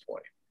at this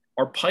point.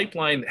 Our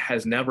pipeline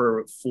has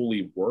never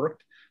fully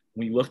worked.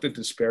 We looked at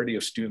the disparity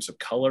of students of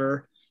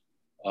color,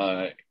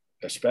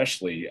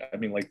 especially, I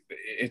mean, like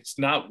it's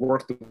not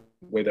worked the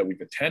way that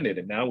we've intended.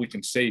 And now we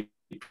can say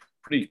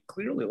pretty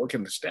clearly,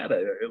 looking at the data,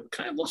 it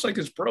kind of looks like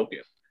it's broken.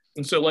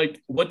 And so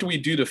like, what do we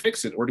do to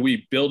fix it? Or do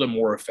we build a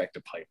more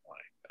effective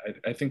pipeline?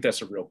 I think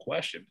that's a real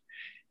question.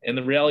 And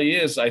the reality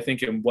is, I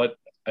think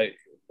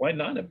why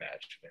not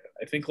imagine it?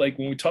 I think like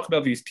when we talk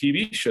about these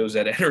TV shows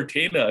that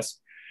entertain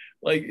us,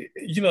 like,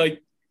 you know,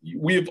 like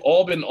we have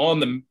all been on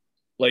them,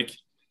 like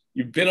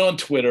you've been on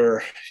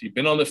Twitter, you've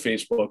been on the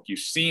Facebook, you've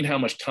seen how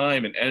much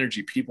time and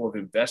energy people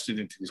have invested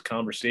into these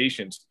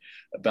conversations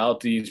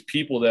about these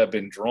people that have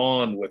been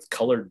drawn with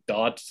colored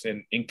dots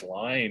and inked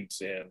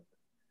lines. And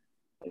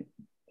like,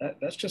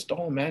 that's just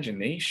all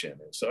imagination.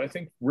 And so I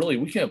think really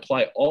we can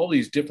apply all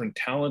these different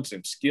talents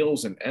and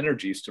skills and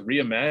energies to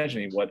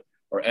reimagining what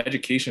our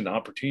education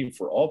opportunity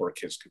for all of our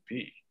kids could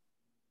be.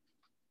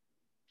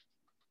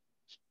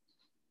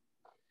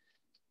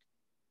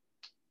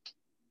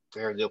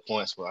 Very good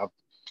points. Well, I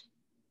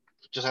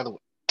just have to,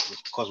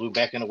 because we're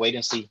back in the wait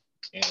and see,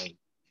 and I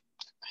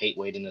hate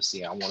waiting to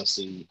see. I want to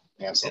see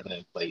have something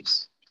in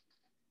place.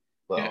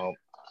 But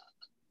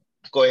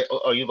go ahead.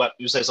 Are you about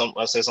you say something?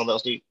 I say something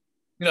else, Steve?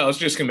 No, I was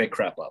just gonna make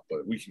crap up,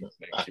 but we can keep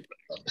it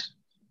up.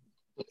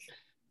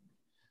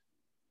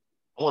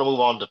 I want to move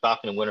on to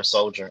Falcon and Winter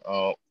Soldier.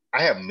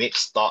 I have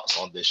mixed thoughts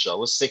on this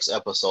show. It's 6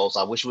 episodes.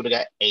 I wish we would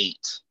have got 8,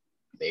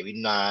 maybe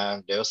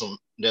 9. There's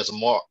a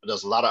lot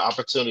of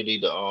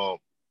opportunity to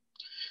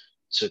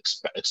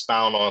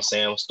expound on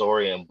Sam's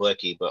story and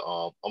Bucky. But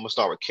I'm gonna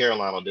start with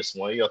Caroline on this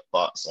one. What are your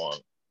thoughts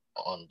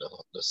on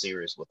the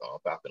series with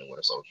Falcon and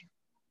Winter Soldier?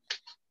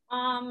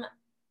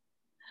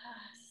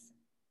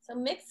 So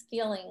mixed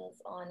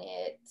feelings on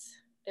it.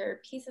 There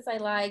are pieces I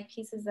like,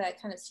 pieces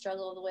that kind of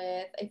struggled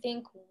with. I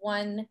think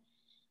one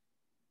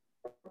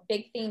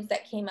big themes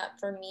that came up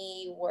for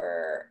me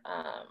were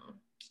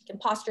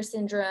imposter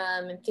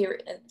syndrome, and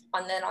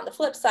then on the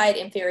flip side,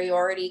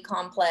 inferiority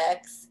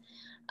complex.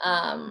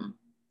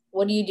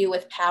 What do you do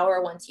with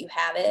power once you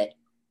have it,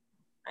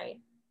 right?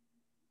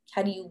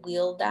 How do you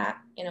wield that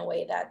in a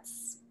way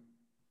that's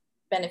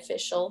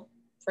beneficial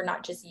for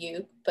not just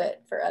you,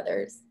 but for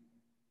others?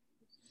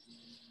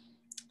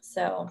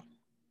 So,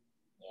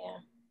 yeah.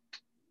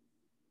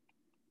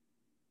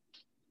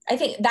 I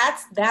think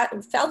that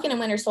Falcon and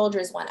Winter Soldier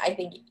is one I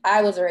think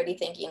I was already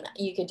thinking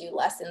you could do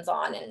lessons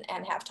on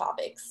and have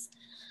topics,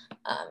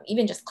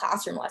 even just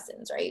classroom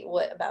lessons, right?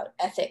 What about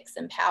ethics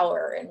and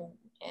power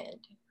and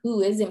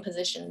who is in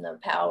position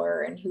of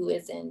power and who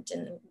isn't,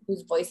 and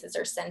whose voices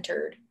are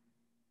centered.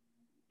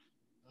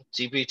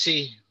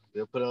 TPT,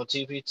 we'll put it on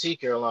TPT,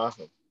 Caroline.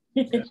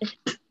 Yeah.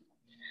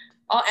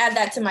 I'll add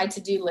that to my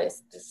to-do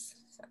list.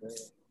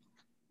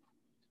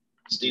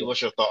 Steve,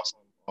 what's your thoughts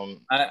on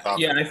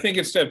yeah, I think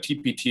instead of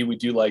TPT, we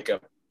do like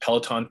a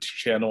Peloton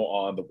channel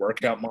on the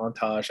workout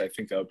montage. I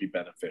think that would be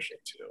beneficial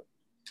too.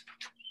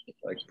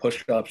 Like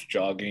push-ups,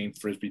 jogging,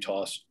 frisbee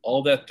toss,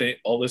 all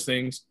those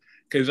things.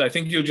 Because I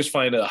think you'll just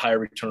find a higher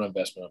return on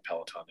investment on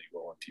Peloton than you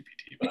will on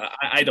TPT. But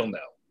I don't know,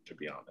 to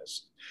be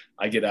honest.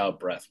 I get out of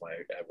breath when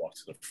I walk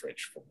to the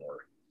fridge for more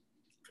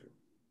food.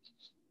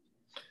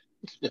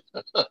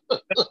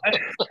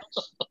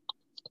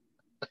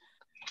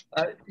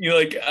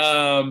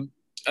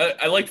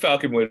 I like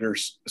Falcon Winter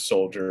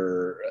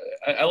Soldier.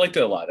 I liked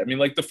it a lot. I mean,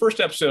 like the first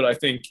episode, I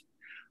think,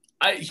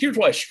 here's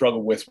what I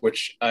struggle with,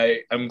 which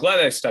I'm glad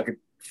I stuck it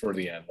for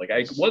the end. Like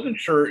I wasn't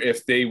sure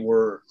if they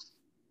were.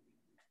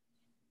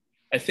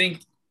 I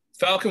think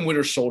Falcon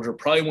Winter Soldier,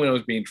 probably when it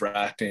was being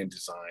drafted and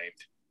designed,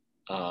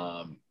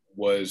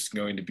 was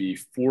going to be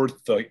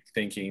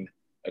forward-thinking,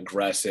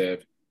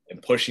 aggressive,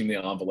 and pushing the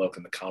envelope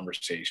in the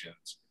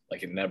conversations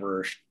like it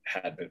never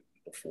had been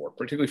before,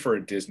 particularly for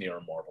a Disney or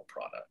a Marvel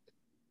product.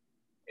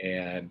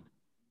 And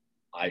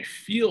I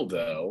feel,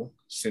 though,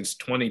 since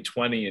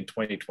 2020 and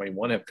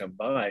 2021 have come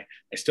by,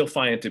 I still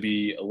find it to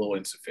be a little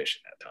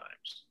insufficient at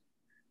times.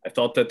 I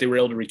thought that they were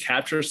able to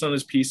recapture some of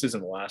those pieces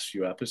in the last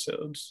few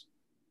episodes.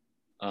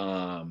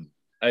 I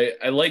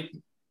like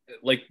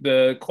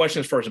the question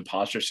as far as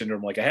imposter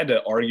syndrome. Like I had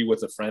to argue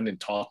with a friend and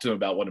talk to them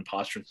about what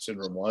imposter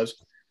syndrome was.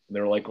 And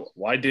they were like,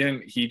 why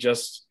didn't he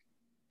just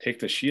take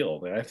the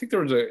shield? And I think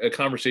there was a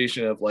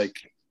conversation of like,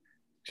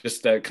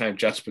 just that kind of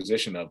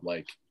juxtaposition of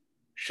like,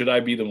 should I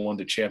be the one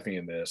to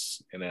champion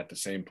this? And at the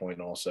same point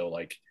also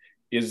like,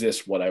 is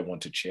this what I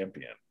want to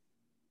champion?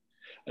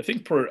 I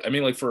think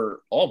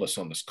for all of us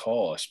on this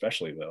call,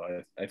 especially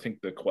though, I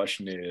think the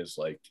question is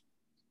like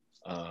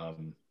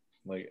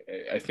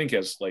I think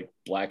as like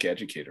Black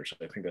educators,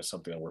 I think that's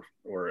something that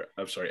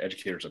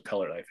educators of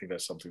color, I think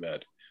that's something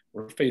that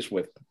we're faced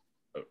with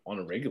on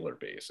a regular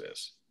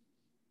basis.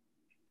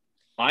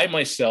 I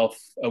myself,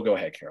 go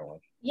ahead, Caroline.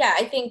 Yeah,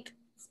 I think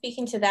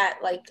speaking to that,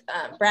 like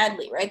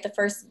Bradley, right? The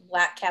first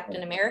Black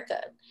Captain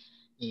America.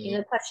 You know,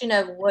 the question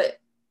of what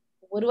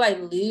do I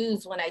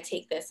lose when I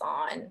take this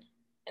on?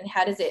 And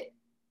how does it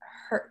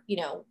hurt, you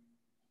know,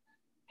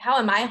 how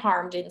am I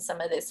harmed in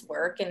some of this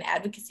work and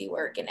advocacy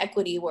work and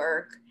equity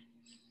work?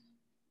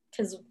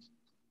 Because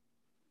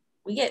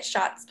we get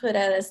shots put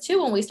at us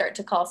too when we start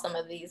to call some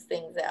of these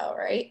things out,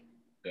 right?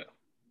 Yeah.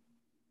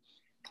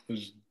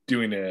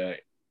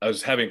 I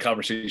was having a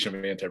conversation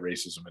with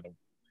anti-racism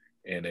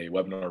in a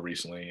webinar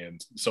recently,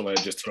 and someone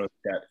had just thrown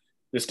that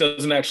this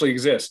doesn't actually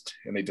exist,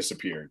 and they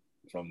disappeared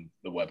from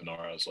the webinar.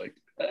 I was like,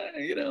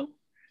 you know,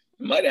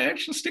 might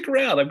actually stick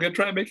around. I'm going to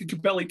try and make a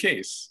compelling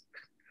case.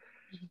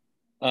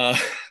 But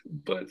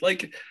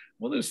like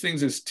one of those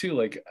things is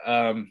too,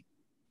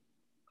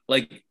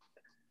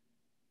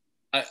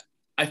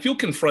 I feel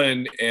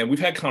confronted, and we've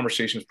had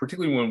conversations,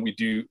 particularly when we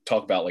do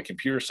talk about like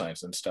computer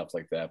science and stuff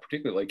like that,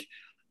 particularly like,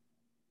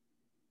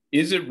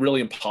 is it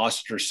really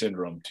imposter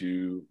syndrome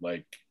to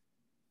like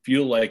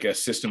feel like a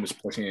system is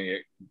pushing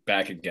it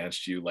back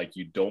against you, like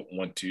you don't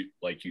want to,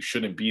 like you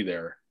shouldn't be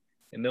there?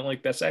 And then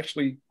like,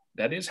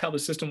 that is how the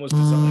system was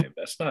designed.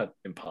 That's not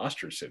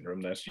imposter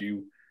syndrome. That's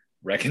you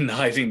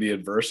recognizing the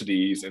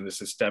adversities and the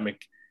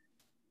systemic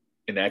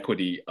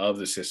inequity of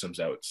the systems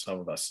that some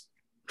of us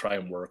try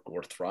and work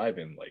or thrive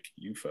in, like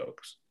you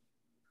folks.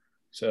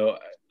 So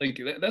like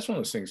that's one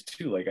of those things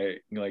too. Like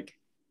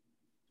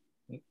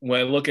when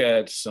I look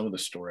at some of the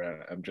story,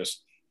 I'm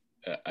just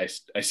I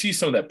see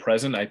some of that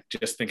present. I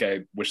just think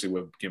I wish they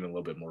would have given a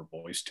little bit more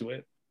voice to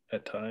it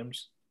at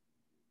times.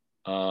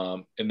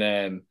 And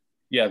then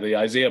the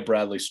Isaiah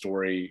Bradley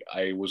story,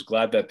 I was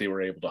glad that they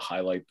were able to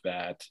highlight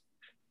that.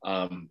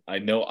 I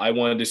know I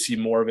wanted to see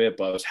more of it,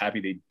 but I was happy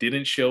they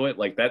didn't show it.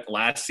 Like that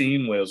last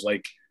scene was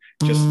like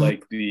just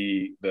like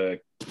the I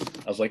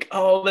was like,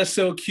 oh, that's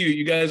so cute.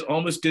 You guys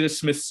almost did a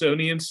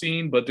Smithsonian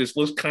scene, but this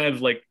looks kind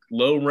of like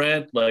low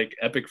rent, like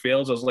epic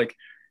fails. I was like,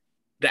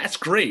 that's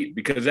great,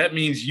 because that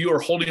means you are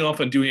holding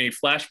off on doing any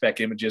flashback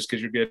images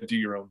because you're going to do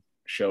your own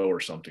show or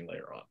something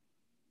later on.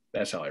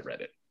 That's how I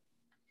read it.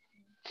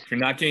 If you're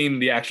not getting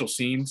the actual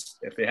scenes,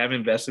 if they haven't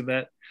invested in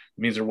that, it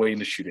means they're waiting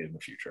to shoot it in the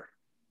future.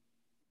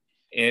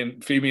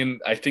 And Fabian,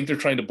 I think they're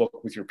trying to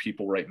book with your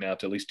people right now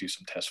to at least do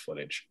some test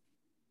footage.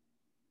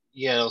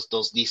 Yeah,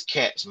 these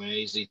cats, man.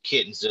 These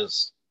kittens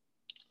just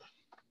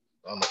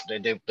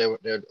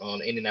they're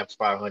on Indianapolis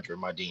 500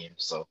 my DM,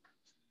 so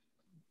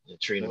they're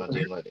treating my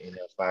DM like the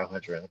Indianapolis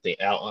 500. I think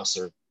Al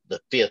Unser,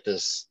 the 5th,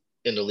 is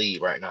in the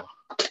lead right now.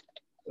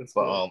 That's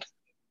but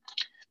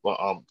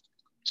cool.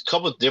 A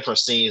couple of different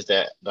scenes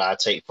that I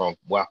take from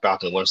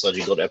Falcon and Winter Soldier.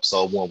 You go to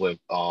episode 1 when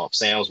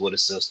Sam was with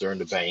his sister in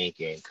the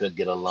bank and couldn't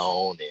get a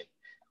loan, and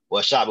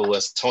what shot me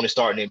was Tony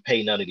Stark didn't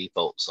pay none of these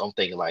folks. So I'm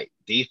thinking like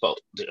these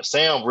folks,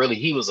 Sam really,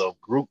 he was a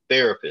group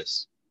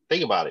therapist.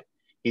 Think about it.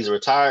 He's a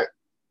retired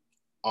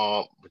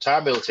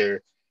military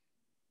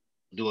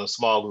doing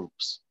small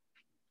groups.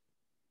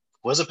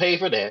 Wasn't paid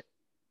for that.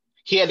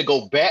 He had to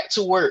go back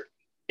to work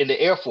in the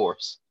Air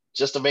Force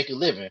just to make a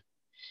living,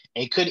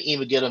 and couldn't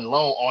even get a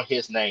loan on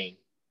his name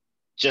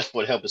just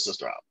for to help his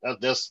sister out.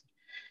 That's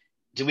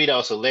to me, that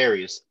was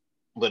hilarious,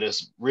 but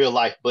it's real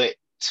life. But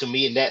to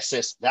me, in that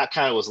sense, that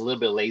kind of was a little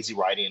bit lazy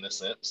writing in a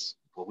sense,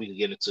 but we can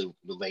get into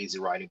the lazy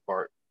writing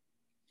part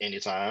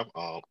anytime.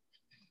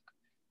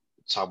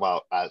 Talk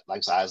about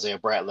like Isaiah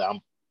Bradley.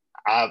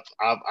 I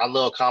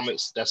love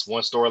comics. That's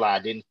one storyline I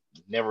didn't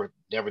never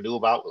knew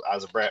about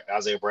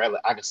Isaiah Bradley.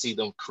 I could see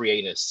them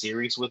creating a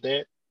series with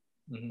that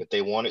if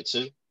they wanted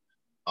to.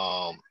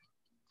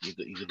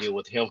 You could deal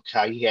with him,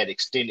 how he had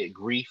extended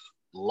grief,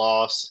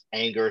 loss,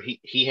 anger.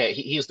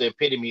 He's the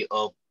epitome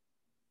of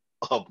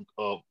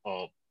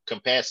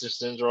compassion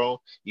syndrome.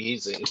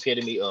 He's the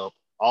epitome of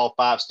all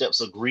 5 steps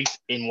of grief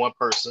in one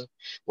person,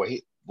 where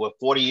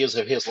 40 years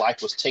of his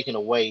life was taken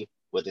away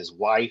with his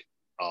wife,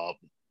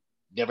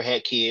 never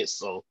had kids.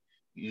 So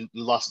you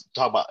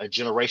talk about a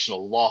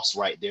generational loss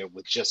right there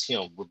with just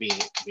him, with being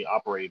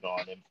operated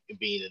on and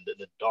being in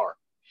the dark.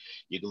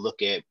 You can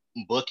look at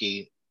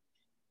Bucky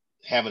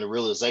having a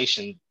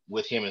realization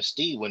with him and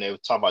Steve when they were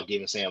talking about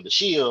giving Sam the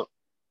shield,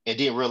 and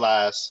didn't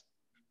realize,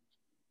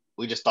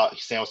 we just thought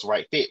Sam was the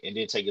right fit and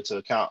didn't take into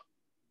account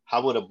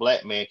how would a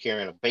black man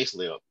carrying a base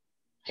layer,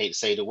 hate to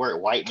say the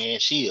word, white man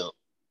shield,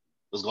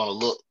 was going to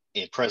look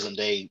in present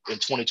day in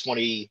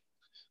 2020,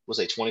 we'll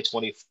say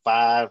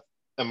 2025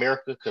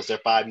 America, because they're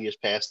 5 years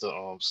past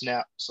the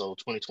snap, so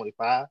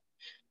 2025,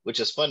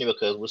 which is funny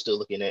because we're still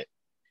looking at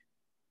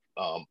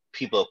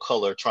people of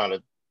color trying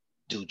to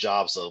do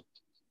jobs of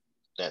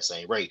that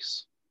same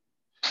race.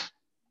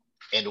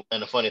 And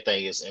the funny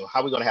thing is, and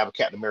how are we going to have a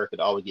Captain America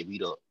that always get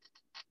beat up?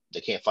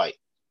 They can't fight.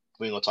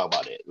 We ain't going to talk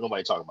about that.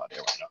 Nobody talking about that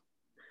right now.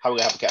 How are we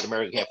going to have a Captain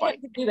America that can't fight?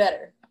 Do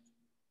better.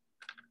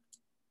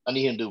 I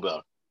need him to do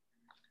better.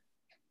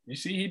 You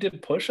see, he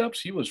did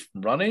push-ups. He was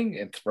running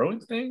and throwing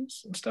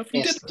things and stuff.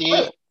 He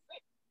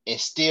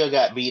still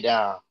got beat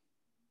down.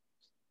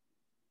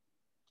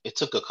 It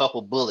took a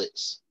couple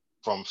bullets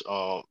from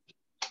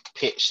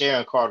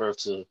Sharon Carter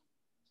to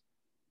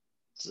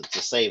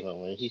save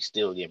him, and he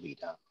still get beat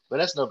down. But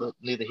that's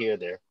neither here nor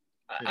there.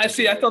 I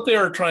see. I thought they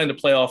were trying to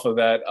play off of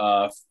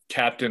that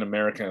Captain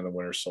America and the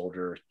Winter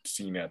Soldier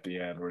scene at the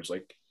end, where it's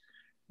like,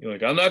 you're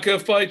like, I'm not gonna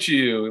fight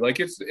you. Like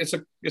it's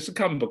a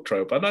comic book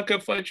trope. I'm not gonna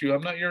fight you.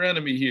 I'm not your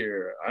enemy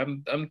here.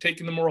 I'm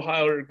taking the moral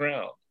higher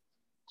ground.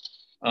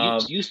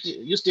 You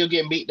still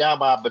getting beat down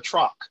by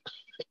Batroc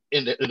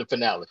in the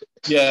finale.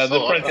 Yeah,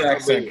 the French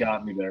accent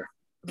got me there.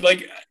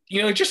 Like,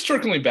 just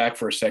circling back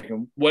for a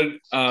second, what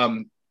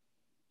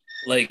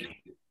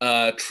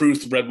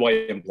Truth, Red,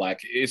 White, and Black.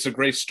 It's a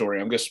great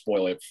story. I'm going to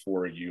spoil it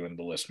for you and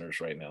the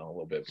listeners right now a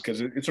little bit because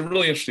it's a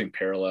really interesting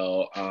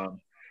parallel.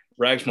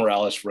 Rags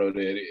Morales wrote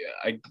it.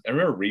 I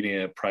remember reading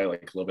it probably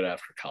like a little bit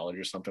after college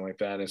or something like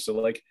that. And so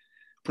like,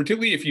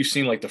 particularly if you've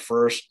seen like the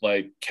first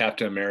like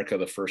Captain America,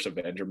 the first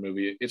Avenger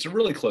movie, it's a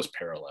really close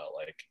parallel.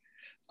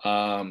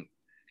 Like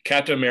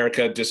Captain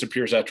America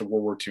disappears after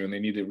World War II and they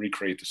need to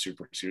recreate the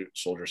super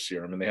soldier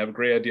serum. And they have a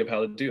great idea of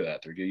how to do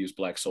that. They're going to use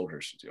black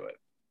soldiers to do it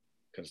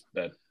because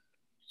that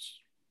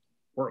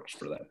works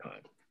for that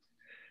time.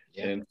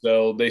 Yeah. And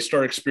so they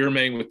start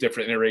experimenting with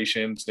different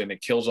iterations, and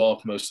it kills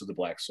off most of the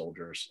black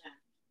soldiers. Yeah.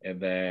 And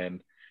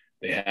then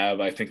they have,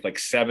 I think, like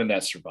 7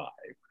 that survive.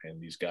 And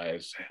these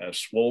guys have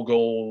swole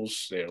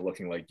goals. They're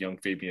looking like young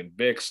Fabian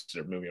Vicks.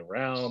 They're moving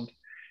around.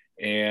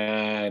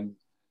 And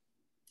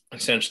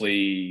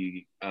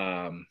essentially,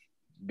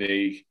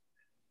 they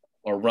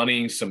are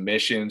running some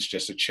missions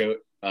just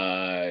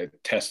to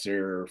test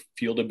their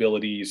field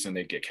abilities, and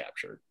they get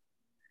captured.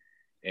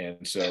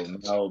 And so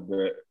now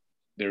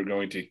they're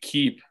going to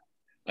keep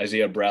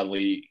Isaiah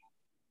Bradley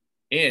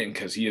in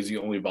because he is the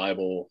only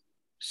viable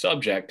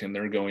subject, and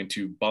they're going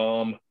to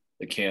bomb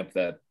the camp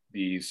that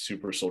these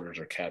super soldiers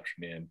are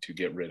captured in to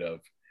get rid of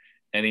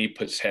any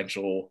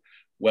potential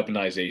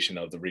weaponization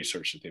of the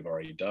research that they've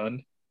already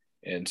done.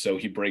 And so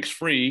he breaks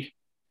free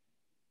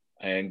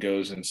and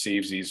goes and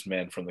saves these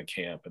men from the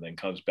camp and then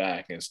comes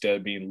back. And instead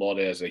of being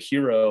lauded as a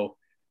hero,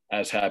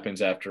 as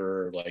happens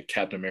after like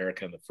Captain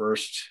America in the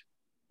first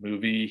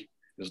movie,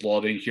 his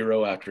law-day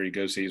hero after he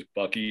goes sees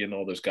Bucky and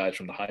all those guys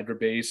from the Hydra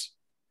base.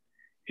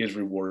 His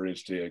reward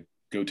is to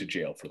go to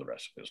jail for the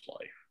rest of his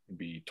life and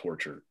be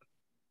tortured.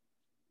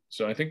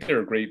 So I think there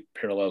are great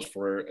parallels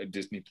for a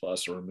Disney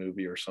Plus or a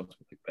movie or something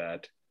like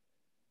that.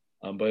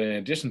 But in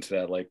addition to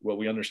that, like what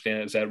we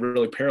understand is that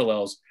really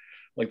parallels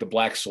like the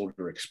Black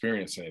soldier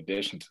experience. In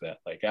addition to that,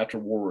 like after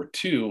World War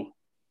II,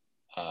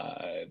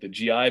 the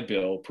GI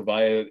Bill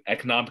provided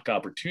economic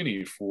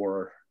opportunity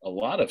for a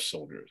lot of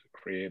soldiers. It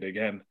created,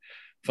 again,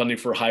 funding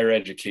for higher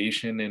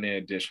education. And in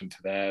addition to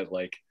that,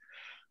 like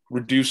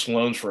reduced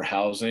loans for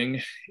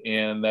housing,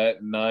 and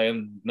that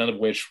none of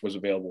which was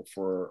available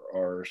for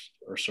our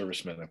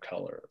servicemen of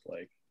color.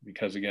 Like,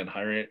 because again,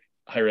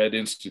 higher ed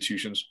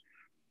institutions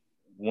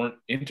weren't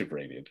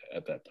integrated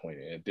at that point.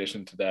 In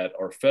addition to that,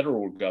 our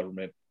federal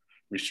government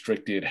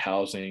restricted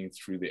housing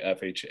through the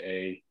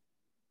FHA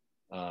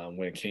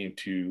when it came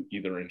to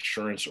either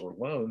insurance or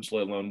loans,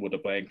 let alone would a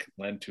bank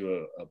lend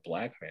to a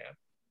Black man.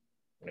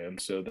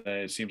 And so then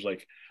it seems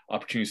like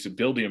opportunities to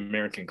build the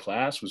American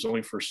class was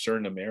only for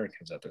certain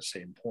Americans at the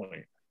same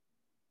point.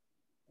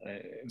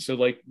 And so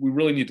like, we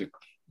really need to,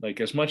 like,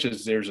 as much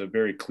as there's a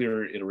very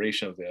clear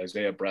iteration of the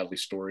Isaiah Bradley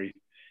story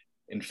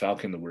in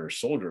Falcon the Winter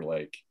Soldier,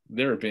 like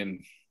there have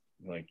been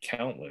like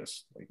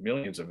countless, like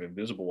millions of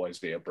invisible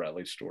Isaiah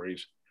Bradley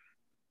stories,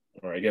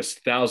 or I guess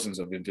thousands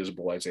of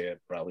invisible Isaiah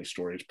Bradley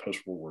stories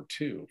post World War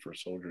II for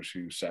soldiers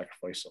who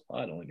sacrificed a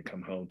lot only to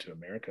come home to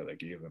America that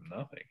gave them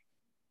nothing.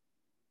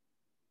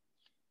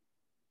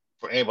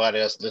 For anybody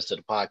that's listening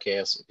to the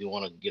podcast, if you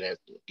want to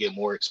get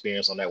more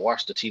experience on that,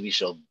 watch the TV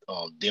show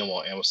Them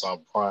on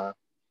Amazon Prime.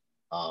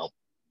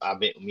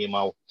 Me and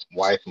my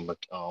wife and my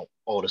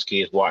oldest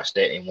kids watched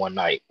that in one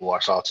night. We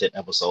watched all 10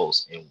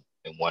 episodes in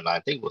one night. I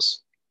think it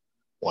was,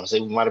 I want to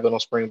say we might have been on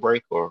spring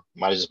break, or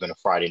might have just been a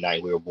Friday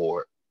night. We were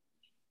bored.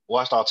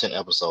 Watched all 10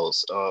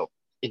 episodes.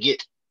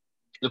 Let's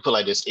put it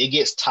like this: it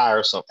gets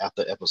tiresome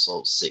after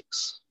episode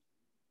 6,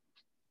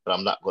 but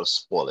I'm not going to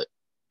spoil it.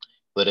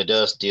 But it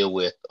does deal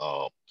with,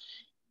 of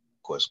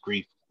course,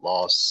 grief,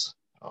 loss,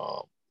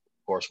 of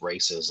course,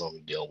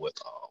 racism. Deal with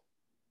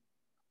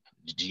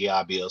the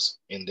GI Bills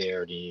in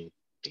there. Then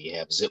you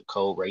have zip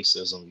code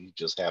racism. You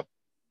just have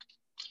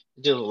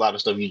a lot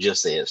of stuff you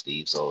just said,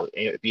 Steve. So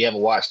if you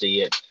haven't watched it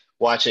yet,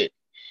 watch it.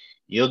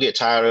 You'll get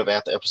tired of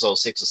after episode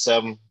 6 or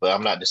 7, but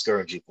I'm not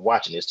discouraging you for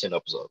watching this 10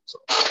 episodes. So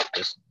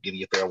just give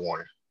you a fair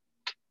warning.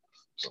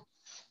 So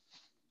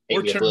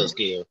maybe a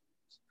buzzkill.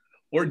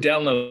 Or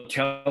download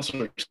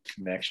Counselor's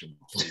Connection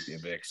with Stevie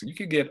and Vic. So you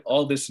could get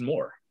all this and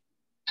more.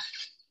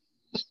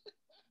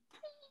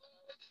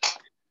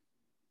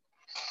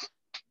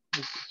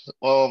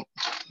 Y'all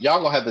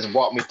gonna have to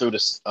walk me through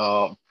this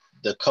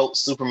the Coates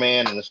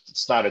Superman and the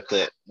Snyder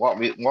Cut. Walk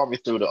me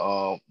through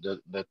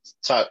the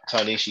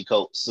Ta-Nehisi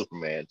Coates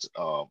Superman.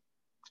 Tell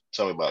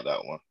me about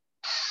that one.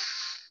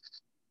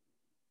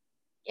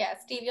 Yeah,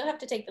 Steve, you'll have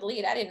to take the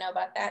lead. I didn't know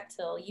about that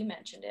till you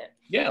mentioned it.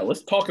 Yeah,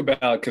 let's talk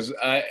about, because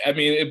I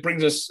mean, it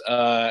brings us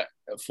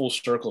full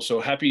circle. So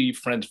happy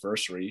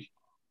Friendsversary.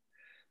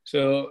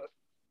 So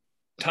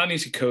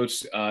Ta-Nehisi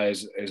Coates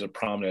is a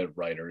prominent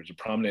writer. He's a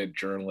prominent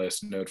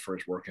journalist known for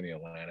his work in the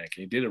Atlantic.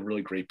 He did a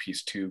really great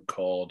piece too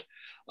called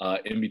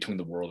In Between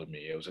the World and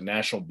Me. It was a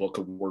National Book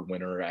Award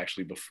winner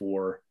actually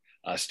before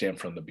Stamped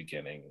from the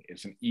Beginning.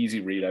 It's an easy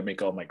read. I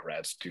make all my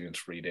grad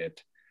students read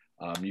it.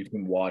 You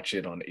can watch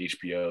it on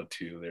HBO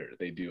too.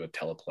 They do a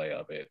teleplay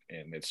of it,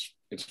 and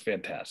it's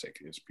fantastic.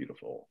 It's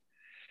beautiful.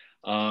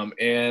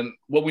 And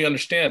what we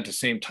understand at the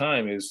same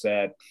time is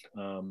that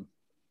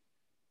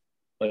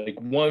like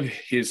one of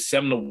his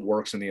seminal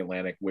works in the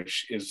Atlantic,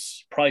 which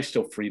is probably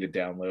still free to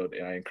download,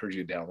 and I encourage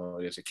you to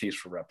download it, is A Case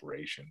for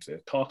Reparations.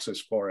 It talks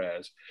as far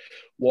as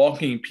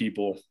walking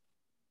people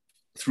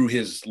through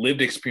his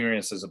lived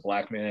experience as a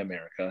Black man in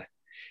America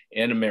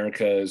and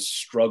America's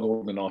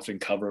struggled and often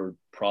covered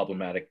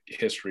problematic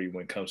history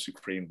when it comes to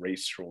creating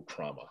racial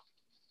trauma.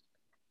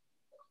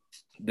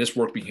 This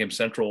work became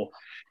central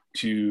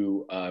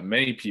to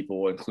many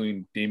people,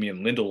 including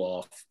Damon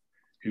Lindelof,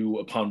 who,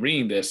 upon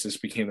reading this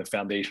became the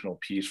foundational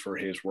piece for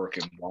his work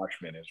in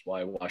Watchmen, is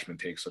why Watchmen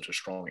takes such a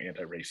strong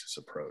anti-racist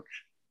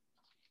approach.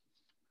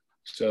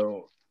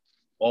 So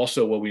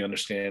also what we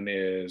understand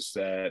is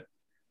that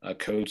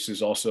Coates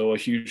is also a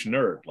huge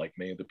nerd, like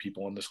many of the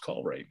people on this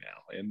call right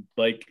now. And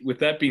like, with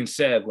that being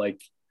said, like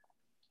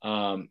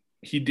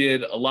he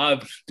did a lot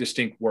of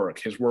distinct work.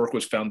 His work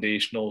was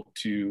foundational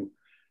to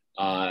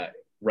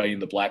writing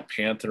the Black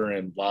Panther,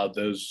 and a lot of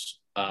those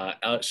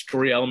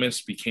story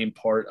elements became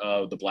part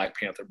of the Black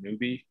Panther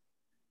movie.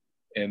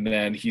 And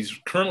then he's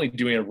currently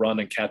doing a run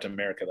in Captain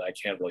America that I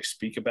can't really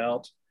speak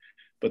about.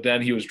 But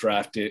then he was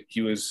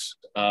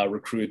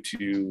recruited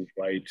to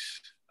write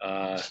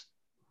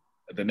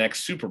the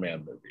next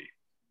Superman movie.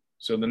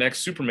 So the next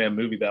Superman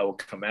movie that will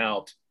come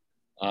out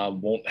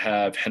won't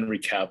have Henry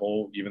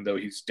Cavill, even though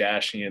he's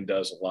dashing and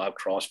does a lot of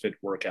CrossFit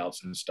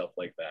workouts and stuff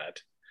like that.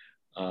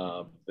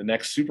 The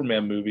next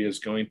Superman movie is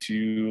going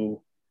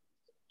to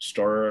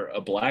star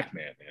a Black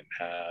man and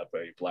have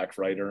a Black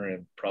writer,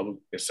 and probably,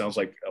 it sounds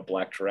like, a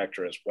Black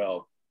director as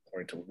well.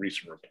 according to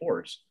recent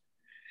reports.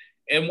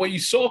 And what you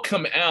saw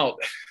come out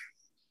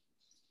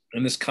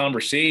in this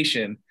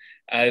conversation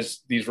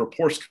as these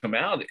reports come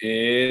out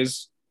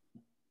is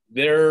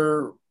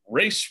they're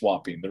race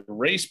swapping, they're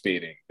race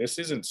baiting. This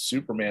isn't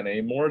Superman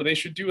anymore. They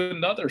should do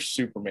another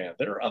Superman.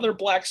 There are other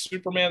Black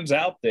Supermans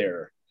out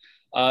there.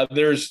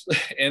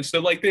 And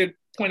so like they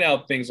point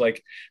out things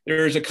like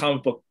there's a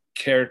comic book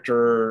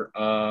character,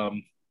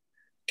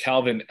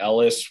 Calvin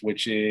Ellis,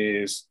 which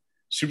is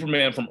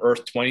Superman from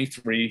Earth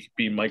 23,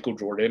 being Michael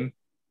Jordan,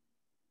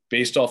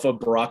 based off of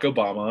Barack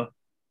Obama.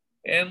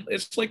 And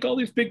it's like all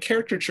these big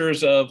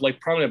caricatures of like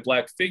prominent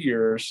Black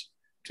figures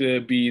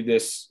to be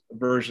this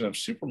version of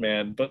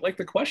Superman. But like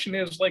the question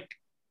is like,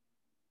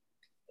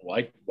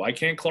 why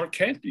can't Clark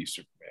Kent be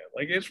Superman?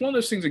 Like it's one of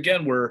those things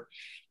again where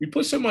we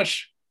put so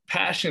much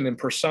passion in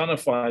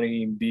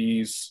personifying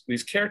these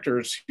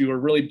characters who are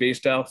really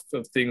based off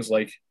of things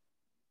like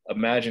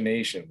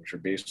imagination, which are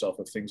based off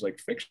of things like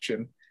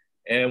fiction.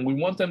 And we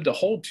want them to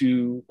hold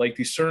to like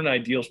these certain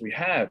ideals we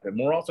have. And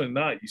more often than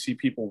not, you see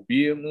people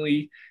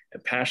vehemently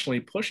and passionately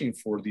pushing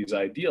for these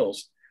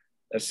ideals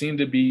that seem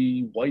to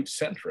be white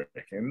centric.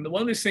 And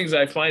one of these things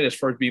I find as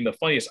far as being the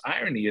funniest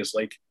irony is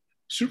like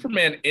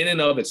Superman in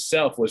and of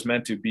itself was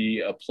meant to be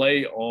a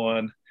play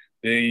on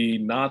the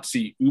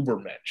Nazi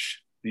Übermensch,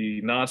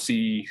 the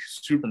Nazi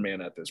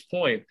Superman at this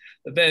point.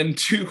 But then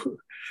two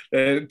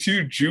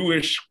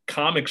Jewish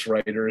comics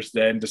writers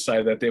then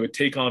decided that they would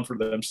take on for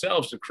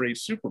themselves to create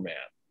Superman.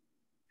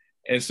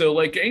 And so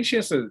like any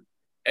chance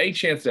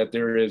that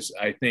there is,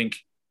 I think,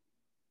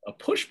 a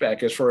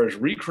pushback as far as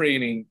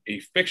recreating a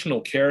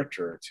fictional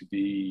character to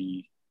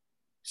be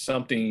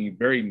something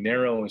very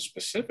narrow and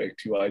specific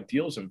to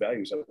ideals and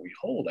values that we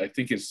hold, I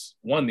think is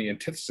one, the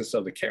antithesis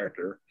of the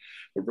character,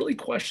 but really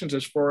questions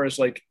as far as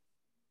like,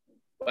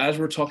 as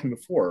we were talking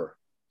before,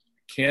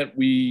 can't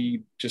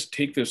we just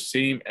take those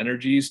same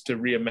energies to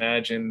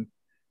reimagine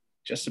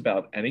just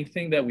about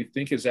anything that we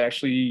think is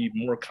actually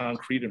more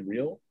concrete and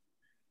real?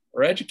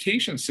 Our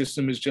education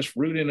system is just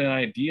rooted in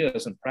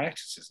ideas and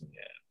practices in the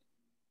end.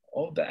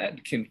 All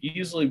that can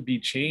easily be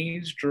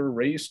changed or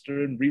erased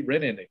or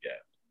rewritten again.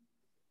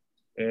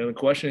 And the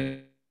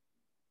question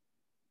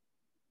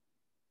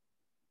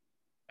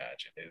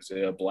is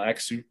it a Black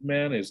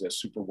Superman? Is it a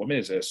Superwoman?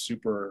 Is it a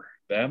super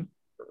them?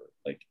 Or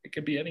like it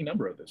could be any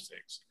number of those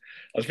things.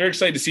 I was very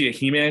excited to see a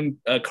He-Man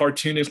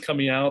cartoon is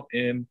coming out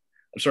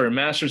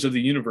Masters of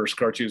the Universe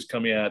cartoon is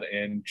coming out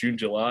in June,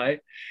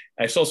 July.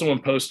 I saw someone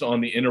post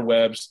on the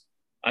interwebs,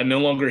 I'm no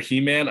longer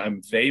He-Man,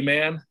 I'm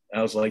They-Man.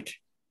 I was like,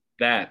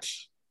 that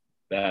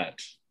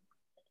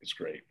is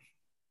great.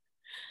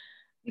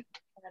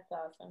 That's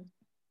awesome.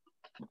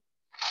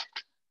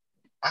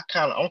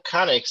 I'm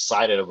kind of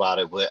excited about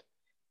it, but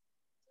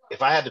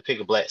if I had to pick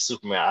a Black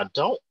Superman,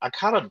 I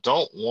kind of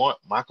don't want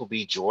Michael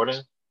B.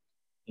 Jordan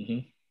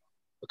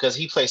because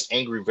he plays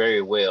angry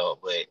very well,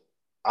 but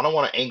I don't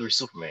want an angry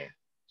Superman.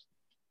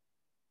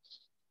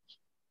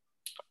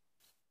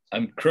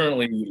 I'm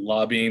currently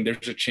lobbying.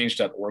 There's a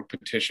change.org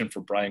petition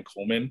for Brian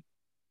Coleman.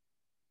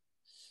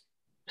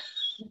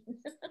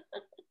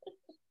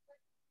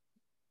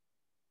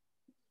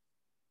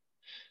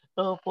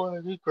 Oh boy,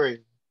 you're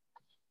crazy.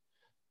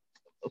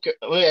 Okay,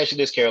 let me ask you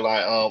this,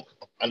 Caroline.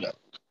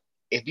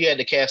 If you had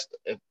to cast,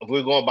 if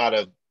we're going by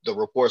the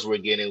reports we're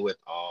getting with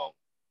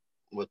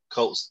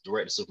Coates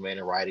directing Superman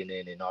and writing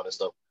in and all that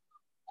stuff,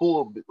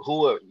 who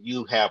would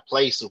you have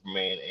play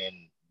Superman and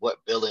what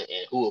villain,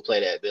 and who will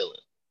play that villain?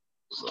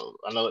 So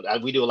I know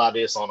we do a lot of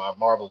this on our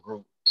Marvel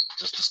group,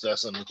 just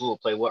discussing who will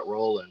play what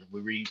role, and if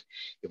we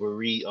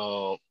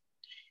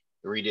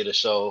redid a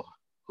show,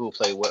 who will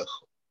play what,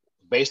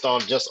 based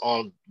on just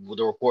on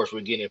the reports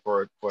we're getting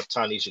for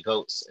Ta-Nehisi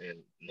Coates and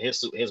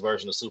his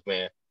version of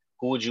Superman.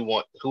 Who would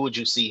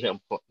you see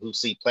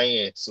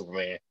playing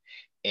Superman,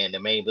 and the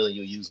main villain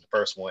you use the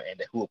first one, and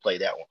who will play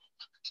that one?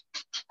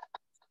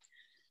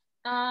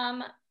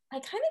 I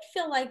kind of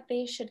feel like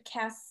they should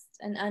cast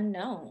an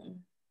unknown.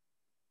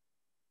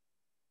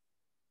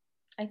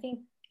 I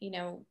think,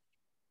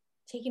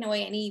 taking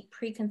away any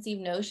preconceived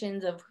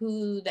notions of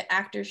who the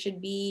actor should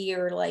be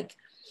or like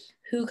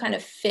who kind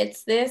of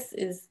fits this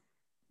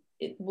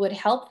it would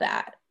help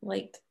that.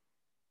 Like,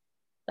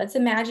 let's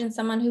imagine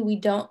someone who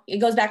it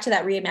goes back to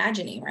that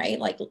reimagining, right?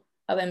 Like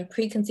of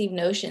preconceived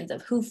notions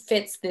of who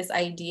fits this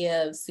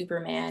idea of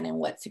Superman and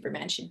what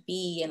Superman should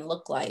be and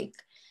look like.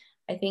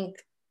 I think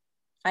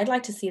I'd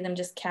like to see them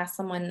just cast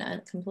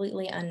someone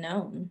completely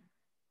unknown.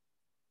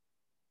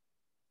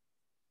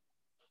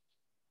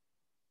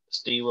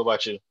 Steve, what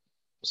about you?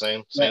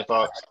 Same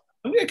thoughts?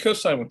 I'm going to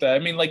co-sign with that. I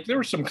mean, like there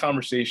were some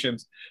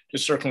conversations,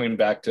 just circling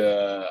back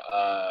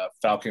to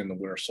Falcon and the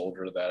Winter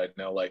Soldier, that I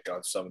know like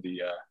on some of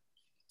the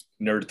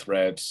nerd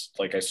threads,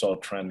 like I saw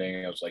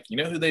trending. I was like,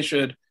 who they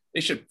should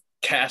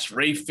cast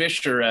Ray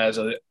Fisher as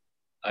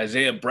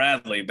Isaiah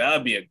Bradley. That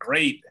would be a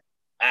great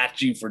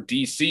actor for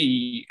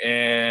DC.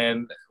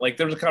 And like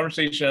there was a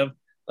conversation of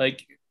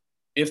like,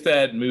 if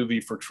that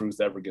movie for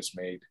Truth ever gets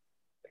made,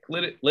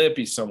 like, let it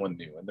be someone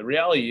new. And the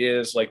reality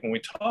is, like when we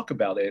talk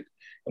about it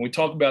and we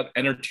talk about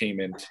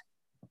entertainment,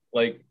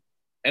 like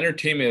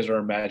entertainment is our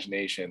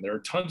imagination. There are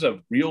tons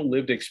of real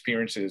lived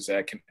experiences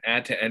that can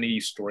add to any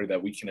story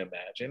that we can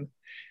imagine.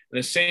 In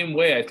the same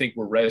way, I think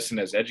we're reticent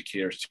as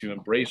educators to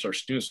embrace our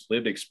students'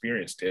 lived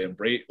experience, to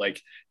embrace,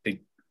 like, to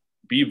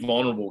be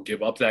vulnerable,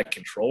 give up that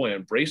control, and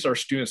embrace our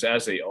students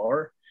as they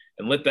are,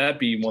 and let that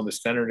be one of the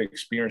centered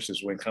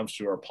experiences when it comes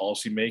to our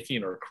policy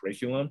making, our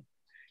curriculum,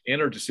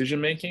 and our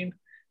decision making.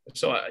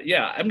 So,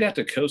 yeah, I'm going to have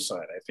to co-sign.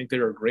 I think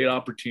there are great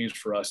opportunities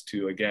for us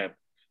to, again,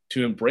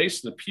 to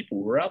embrace the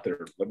people who are out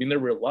there living their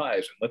real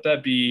lives, and let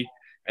that be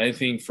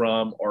anything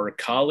from our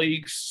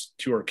colleagues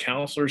to our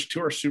counselors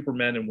to our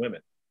supermen and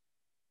women,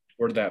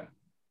 or them.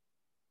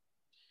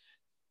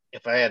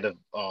 If I had to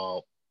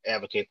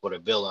advocate for the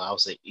villain, I would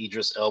say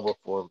Idris Elba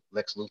for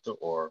Lex Luthor,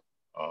 or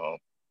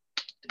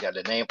the guy,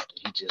 the name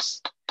he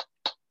just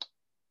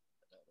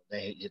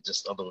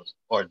other ones,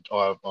 or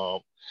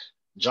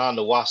John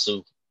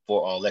Nwasu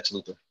for Lex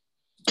Luthor.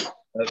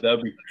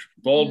 That'd be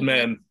bold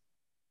men.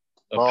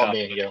 Bald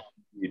men, yeah.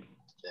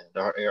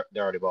 They're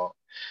already bald.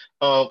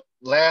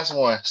 Last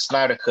one,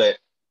 Snyder Cut.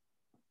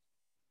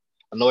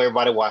 I know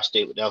everybody watched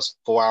it. That was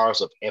 4 hours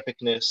of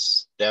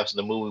epicness. That was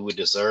the movie we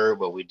deserved,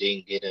 but we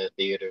didn't get in the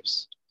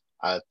theaters.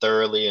 I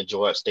thoroughly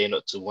enjoyed staying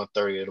up to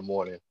 1:30 in the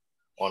morning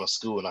on a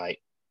school night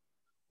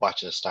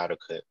watching the Snyder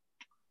Cut.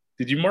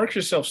 Did you mark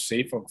yourself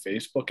safe on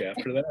Facebook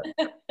after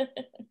that?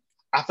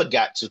 I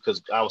forgot to,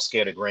 because I was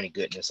scared of Granny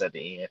Goodness at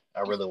the end. I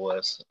really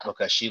was,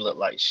 because she looked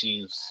like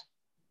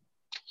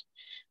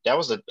that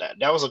was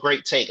a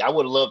great take. I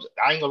would have loved.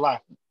 I ain't gonna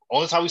lie.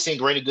 Only time we seen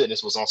Granny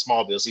Goodness was on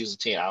Smallville season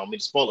 10. I don't mean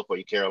to spoil it for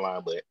you,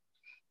 Caroline, but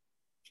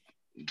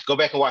go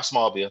back and watch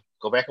Smallville.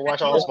 Go back and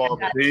watch all of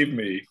Smallville. Save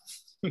me.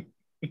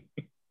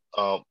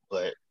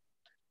 But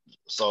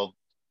so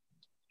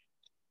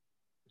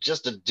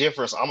just the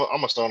difference. I'm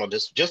gonna start on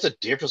this. Just the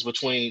difference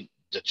between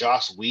the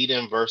Joss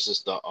Whedon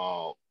versus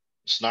the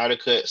Snyder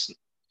Cut.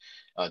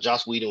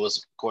 Joss Whedon was,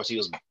 of course, he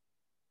was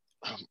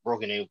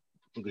broken in.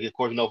 Of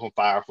course, you know, from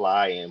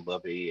Firefly and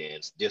Buffy,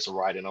 and did some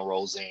writing on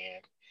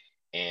Roseanne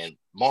and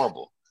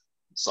Marvel.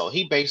 So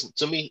he basically,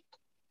 to me,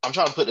 I'm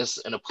trying to put this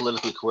in a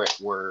politically correct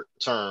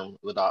term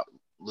without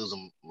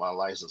losing my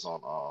license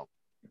on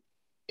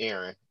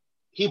Aaron.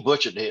 He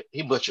butchered it.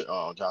 He butchered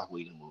Joss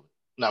Whedon movie.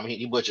 No, I mean,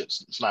 he butchered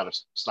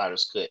Snyder's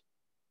Cut.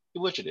 He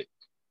butchered it.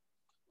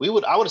 I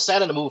would have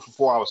sat in the movie for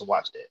 4 hours to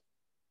watch that.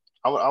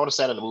 I would have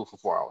sat in the movie for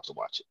 4 hours to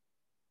watch it.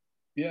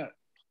 Yeah.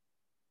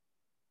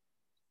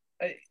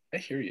 I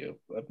hear you.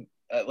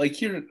 Like,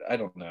 here, I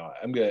don't know.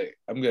 I'm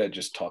gonna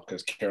just talk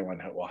because Caroline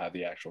will have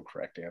the actual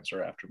correct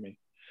answer after me.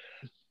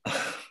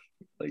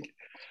 Like,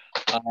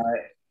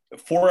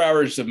 4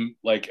 hours of,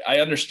 like, I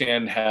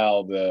understand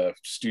how the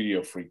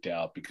studio freaked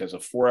out, because a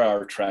 4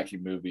 hour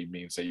tracking movie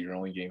means that you're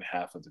only getting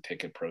half of the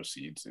ticket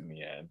proceeds in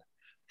the end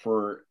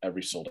for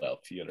every sold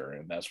out theater,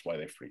 and that's why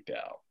they freaked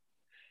out.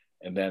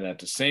 And then at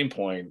the same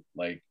point,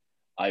 like,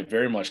 I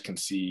very much can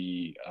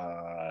see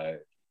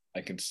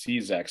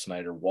Zack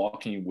Snyder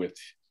walking with,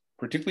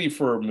 particularly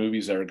for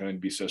movies that are going to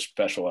be so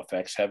special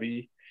effects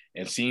heavy,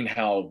 and seeing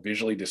how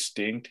visually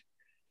distinct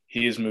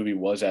his movie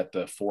was at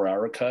the 4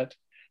 hour cut.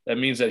 That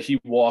means that he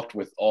walked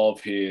with all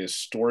of his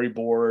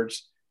storyboards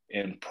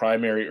and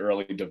primary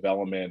early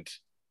development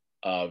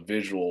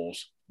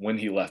visuals when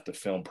he left the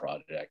film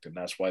project. And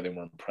that's why they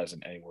weren't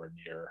present anywhere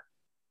near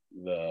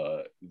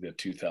the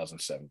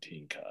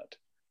 2017 cut.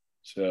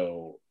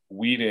 So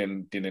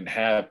Whedon didn't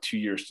have 2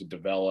 years to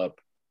develop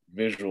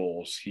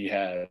visuals. He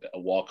had a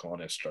walk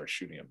on and start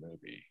shooting a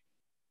movie.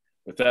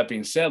 With that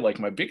being said, like,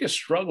 my biggest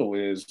struggle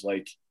is,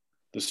 like,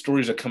 the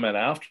stories that come out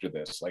after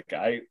this. Like,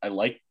 I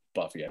like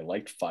Buffy, I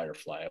liked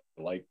Firefly,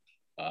 I like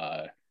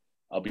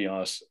I'll be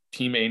honest,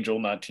 Team Angel,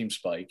 not Team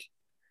Spike.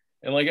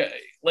 And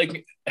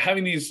like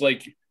having these,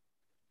 like,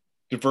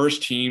 diverse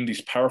team,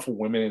 these powerful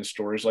women in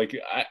stories, like,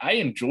 I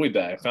enjoyed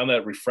that. I found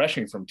that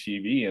refreshing from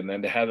TV. And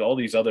then to have all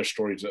these other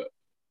stories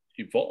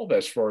evolve,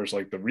 as far as,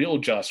 like, the real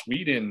Joss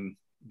Whedon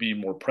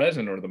being more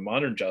present, or the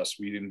modern Joss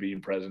Whedon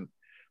being present,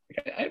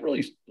 like, I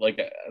really,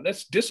 like,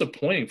 that's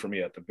disappointing for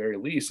me at the very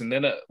least. And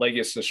then like,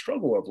 it's the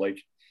struggle of,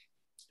 like,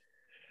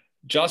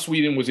 Joss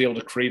Whedon was able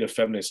to create a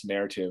feminist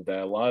narrative that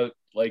a lot of,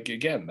 like,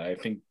 again, I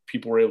think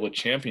people were able to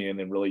champion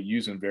and really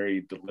use in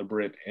very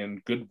deliberate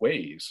and good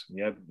ways.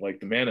 Yeah, like,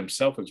 the man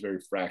himself was very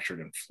fractured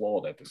and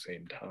flawed at the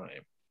same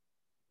time.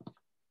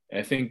 And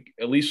I think,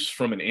 at least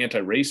from an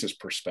anti-racist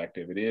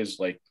perspective, it is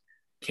like,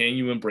 can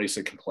you embrace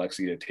the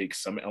complexity to take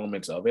some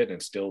elements of it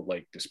and still,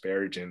 like,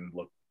 disparage and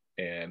look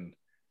and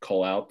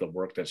call out the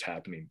work that's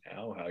happening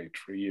now, how you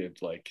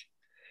treated, like,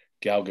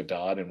 Gal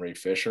Gadot and Ray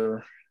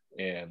Fisher,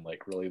 and,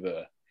 like, really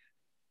the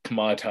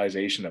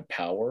commoditization of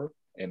power,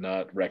 and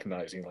not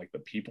recognizing, like, the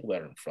people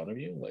that are in front of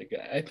you. Like,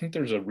 I think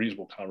there's a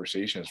reasonable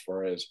conversation as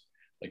far as,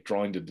 like,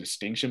 drawing the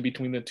distinction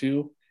between the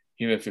two,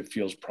 even if it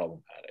feels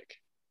problematic.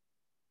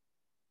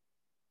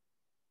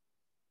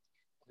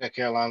 Okay,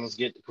 Caroline, let's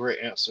get the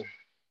correct answer.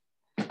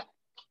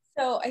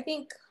 So I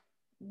think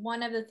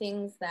one of the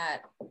things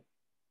that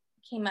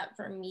came up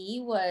for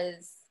me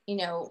was, you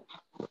know,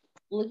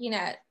 looking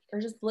at or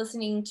just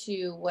listening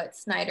to what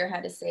Snyder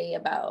had to say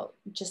about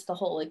just the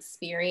whole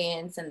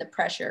experience and the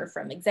pressure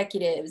from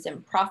executives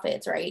and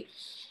profits, right?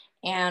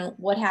 And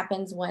what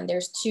happens when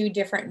there's two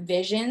different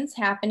visions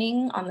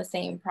happening on the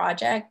same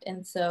project.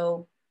 And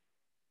so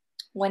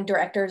when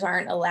directors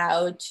aren't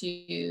allowed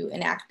to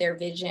enact their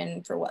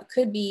vision for what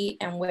could be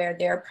and where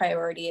their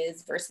priority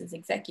is versus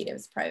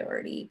executives'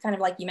 priority, kind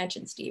of like you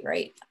mentioned, Steve,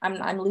 right?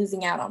 I'm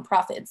losing out on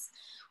profits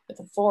with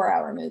a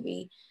 4-hour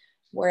movie.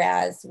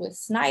 Whereas with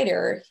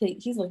Snyder,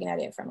 he's looking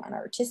at it from an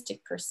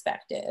artistic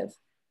perspective.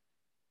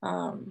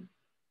 And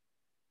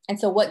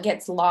so what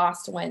gets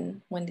lost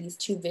when these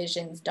two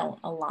visions don't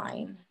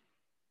align?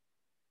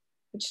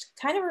 Which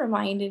kind of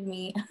reminded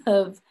me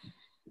of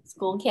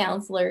school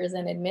counselors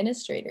and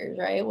administrators,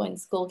 right? When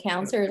school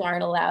counselors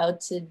aren't allowed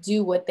to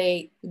do what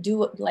they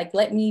do, like,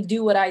 let me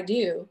do what I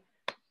do.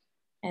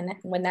 And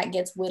when that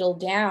gets whittled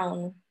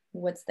down,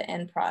 what's the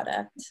end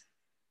product?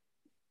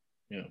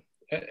 Yeah.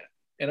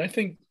 And I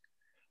think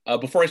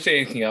before I say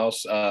anything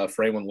else,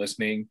 for anyone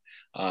listening,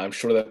 I'm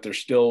sure that they're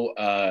still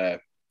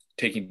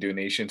taking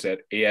donations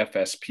at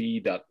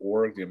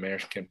afsp.org, the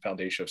American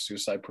Foundation of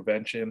Suicide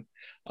Prevention,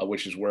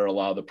 which is where a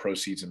lot of the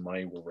proceeds and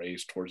money were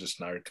raised towards the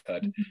Snyder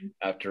Cut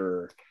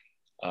after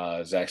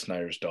Zack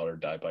Snyder's daughter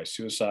died by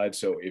suicide.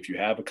 So if you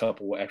have a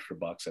couple extra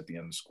bucks at the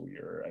end of the school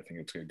year, I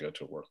think it's going to go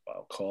to a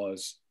worthwhile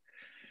cause.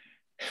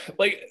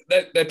 Like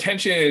that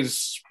tension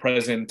is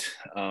present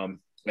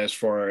as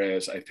far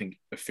as, I think,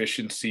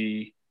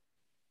 efficiency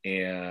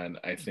and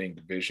I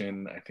think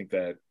vision. I think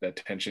that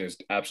tension is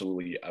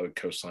absolutely, I would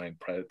co-sign,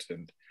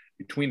 present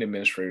between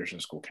administrators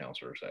and school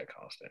counselors at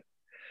constant.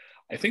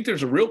 I think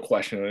there's a real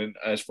question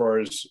as far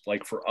as,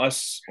 like, for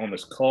us on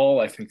this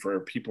call, I think for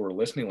people who are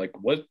listening, like,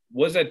 what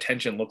does that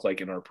tension look like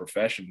in our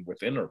profession,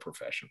 within our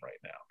profession right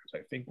now?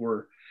 Because I think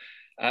we're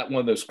at one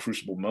of those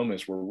crucible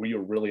moments where we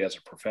are really, as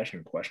a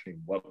profession,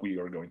 questioning what we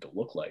are going to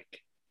look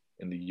like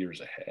in the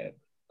years ahead.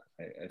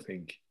 I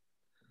think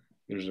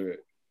there's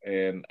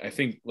and I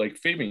think, like,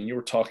 Fabian, you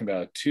were talking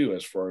about it too,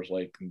 as far as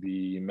like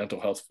the mental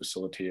health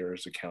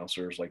facilitators, the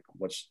counselors, like,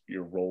 what's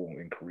your role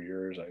in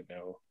careers? I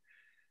know,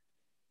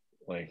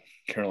 like,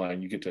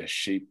 Caroline, you get to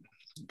shape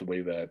the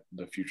way that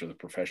the future of the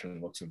profession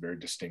looks in very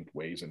distinct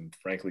ways. And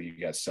frankly, you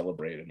got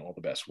celebrated in all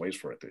the best ways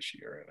for it this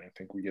year. And I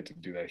think we get to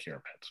do that here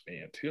in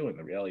Pennsylvania too. And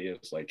the reality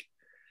is, like,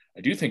 I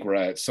do think we're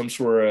at some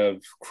sort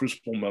of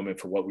crucible moment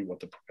for what we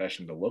want the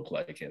profession to look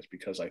like. And it's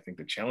because I think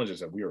the challenges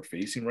that we are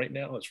facing right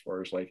now, as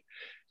far as like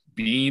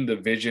being the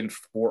vision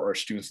for our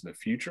students in the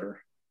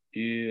future,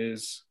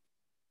 is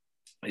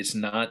it's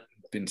not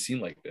been seen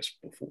like this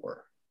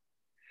before.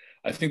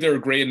 I think there are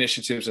great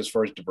initiatives as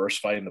far as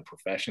diversifying the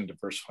profession,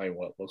 diversifying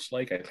what it looks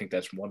like. I think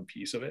that's one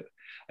piece of it.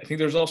 I think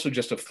there's also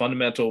just a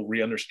fundamental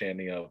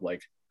re-understanding of,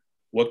 like,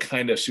 what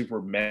kind of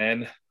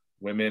supermen,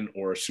 women,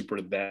 or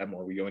super them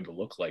are we going to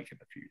look like in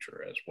the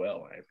future as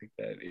well. And I think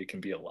that it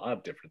can be a lot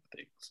of different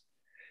things.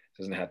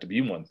 It doesn't have to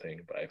be one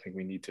thing, but I think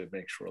we need to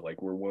make sure,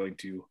 like, we're willing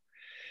to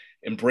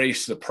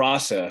embrace the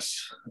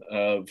process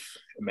of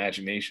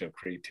imagination, of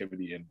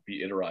creativity, and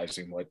be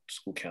iterizing what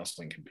school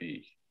counseling can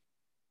be,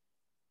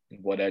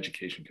 what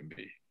education can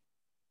be.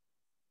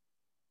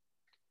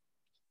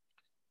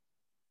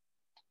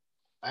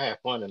 I had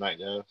fun tonight,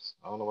 guys.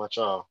 I don't know about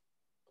y'all.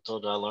 I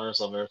told you I learned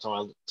something every time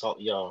I talk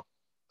to y'all.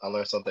 I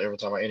learned something every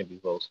time I interview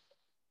folks.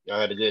 Y'all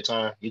had a good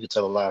time. You can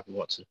tell a lie if you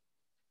want to.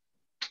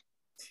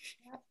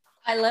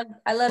 I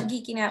love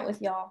geeking out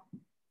with y'all.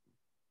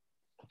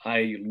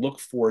 I look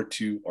forward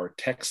to our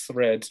text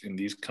threads in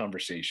these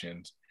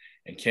conversations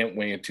and can't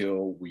wait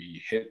until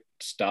we hit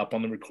stop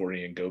on the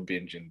recording and go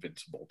binge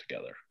Invincible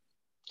together.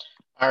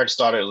 I already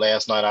started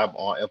last night. I'm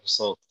on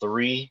episode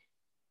 3,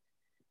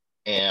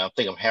 and I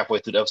think I'm halfway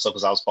through the episode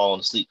because I was falling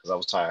asleep because I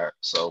was tired.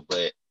 So,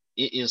 but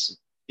it's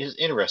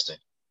interesting,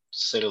 to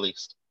say the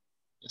least.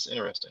 It's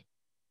interesting.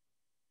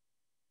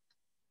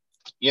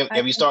 You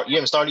haven't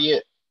started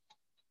yet?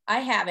 I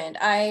haven't.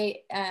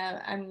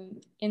 I'm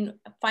in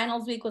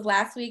finals week was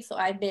last week, so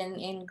I've been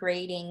in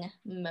grading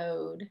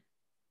mode.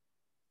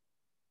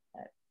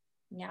 But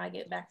now I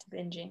get back to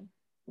binging.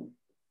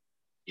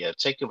 Yeah,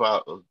 take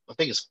about, I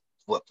think it's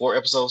what, 4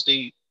 episodes,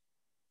 Steve?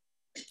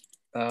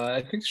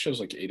 I think the show's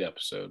like 8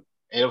 episodes.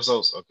 8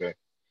 episodes? Okay.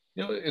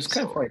 You know, it's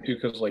kind of funny too,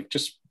 because, like,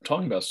 just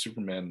talking about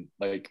Superman,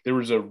 like, there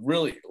was a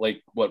really,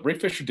 like, what Ray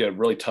Fisher did a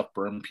really tough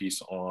burn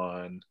piece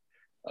on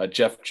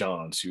Jeff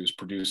Johns, who was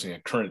producing a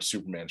current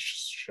Superman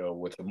show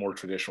with a more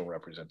traditional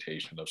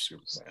representation of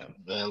Superman.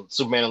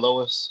 Superman and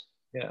Lois?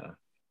 Yeah.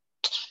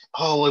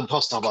 Oh, we're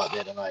supposed to talk about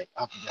that tonight.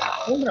 I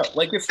forgot.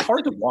 Like, it's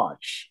hard to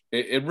watch.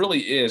 It really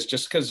is,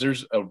 just because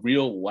there's a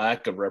real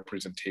lack of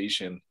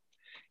representation.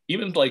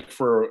 Even, like,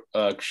 for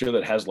a show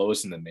that has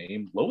Lois in the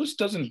name, Lois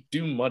doesn't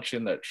do much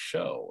in that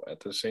show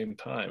at the same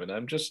time. And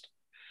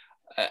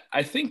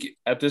I think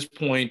at this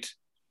point,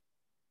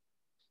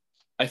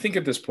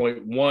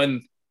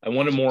 one, I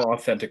want a more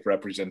authentic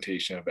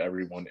representation of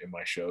everyone in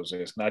my shows.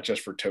 And it's not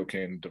just for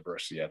token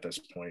diversity at this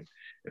point.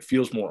 It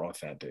feels more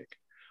authentic.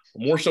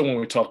 More so when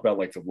we talk about,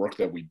 like, the work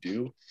that we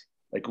do,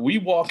 Like we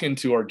walk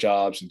into our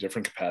jobs in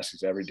different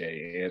capacities every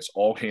day, and it's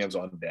all hands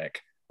on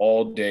deck,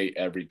 all day,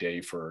 every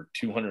day for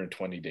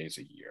 220 days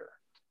a year.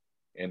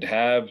 And to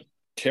have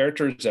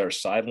characters that are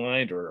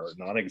sidelined or are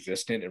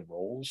non-existent in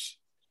roles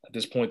at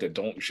this point that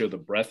don't show the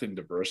breadth and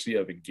diversity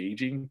of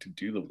engaging to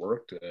do the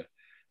work, to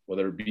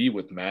whether it be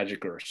with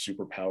magic or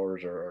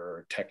superpowers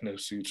or techno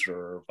suits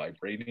or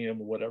vibranium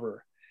or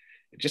whatever,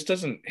 it just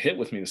doesn't hit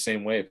with me the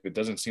same way if it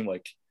doesn't seem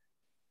like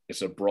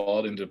it's a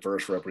broad and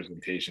diverse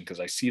representation, because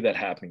I see that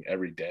happening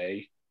every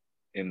day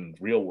in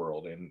real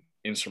world in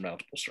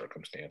insurmountable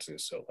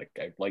circumstances. So like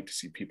I'd like to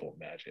see people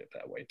imagine it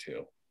that way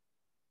too.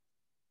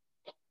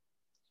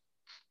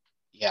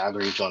 Yeah, I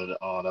agree with you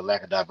on the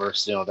lack of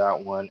diversity on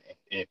that one.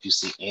 And if you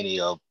see any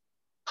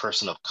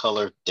person of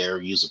color, they're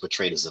usually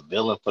portrayed as a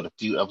villain for the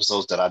few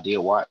episodes that I did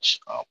watch.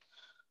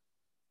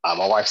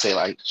 My wife said,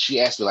 like, she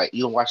asked me, like,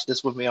 you don't watch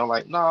this with me? I'm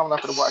like, no, I'm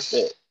not going to watch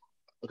that.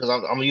 Because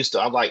I'm used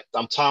to,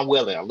 I'm Tom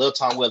Welling. I love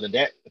Tom Welling.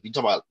 That, if you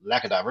talk about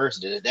lack of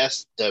diversity,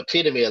 that's the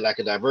epitome of lack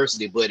of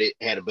diversity, but it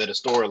had a better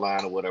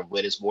storyline or whatever,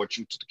 but it's more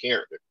true to the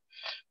character.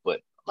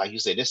 But like you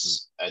said, this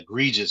is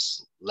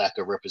egregious lack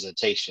of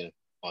representation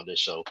on this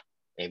show.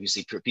 And if you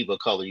see people of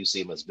color, you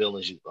see them as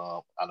villains.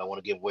 I don't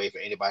want to give away if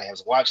anybody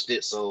hasn't watched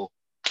it, so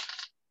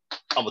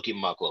I'm going to keep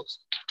my mouth closed.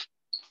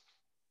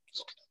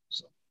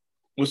 So.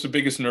 What's the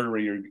biggest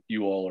nerdery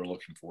you all are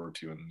looking forward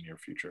to in the near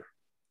future?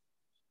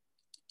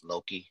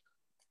 Loki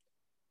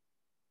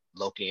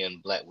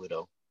and Black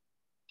Widow,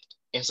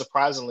 and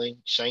surprisingly,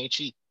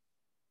 Shang-Chi.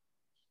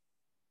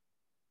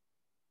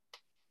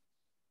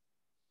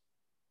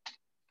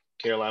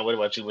 Caroline, what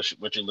about you?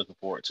 What you looking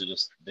forward to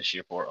this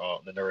year for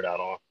the Nerd Out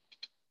on?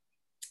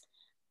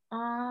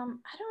 I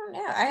don't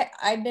know.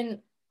 I've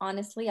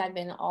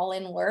been all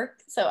in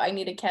work, so I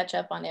need to catch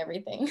up on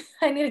everything.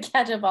 I need to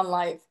catch up on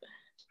life.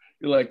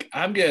 You're like,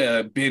 I'm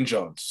gonna binge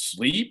on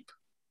sleep,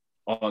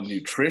 on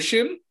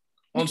nutrition,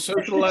 on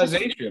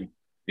socialization.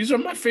 These are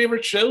my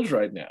favorite shows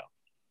right now.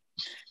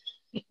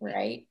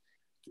 Right.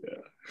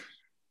 Yeah.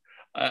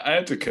 I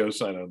have to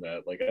co-sign on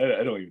that. Like,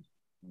 I don't even,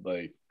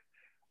 like,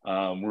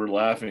 we're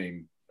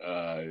laughing,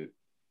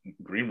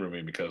 green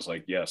rooming, because,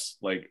 like, yes,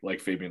 like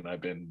Fabian and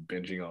I've been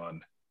binging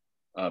on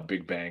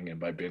Big Bang, and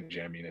by binge,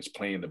 I mean it's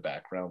playing in the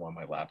background while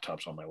my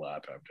laptop's on my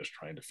lap. I'm just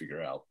trying to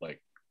figure out,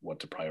 like, what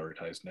to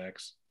prioritize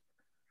next.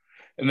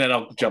 And then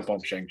I'll jump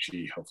on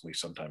Shang-Chi, hopefully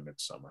sometime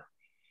midsummer.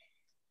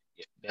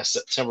 That's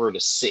September the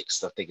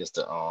 6th, I think, is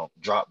the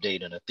drop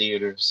date in the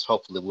theaters.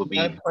 Hopefully we'll be.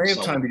 I have plenty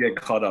of time to get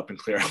caught up and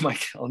clear out my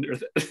calendar.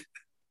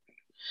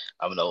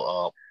 I don't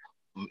know.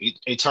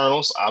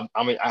 Eternals.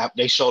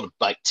 They showed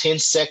like 10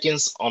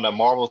 seconds on the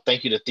Marvel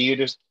Thank You to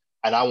theaters,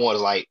 and I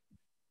want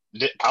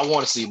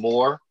to see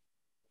more.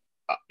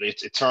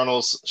 It's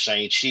Eternals,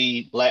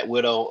 Shang-Chi, Black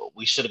Widow.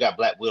 We should have got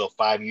Black Widow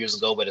 5 years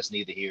ago, but it's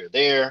neither here or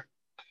there.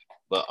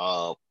 But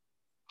I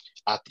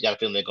got a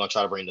feeling they're gonna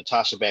try to bring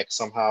Natasha back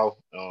somehow.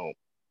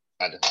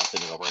 I think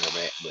they're gonna bring her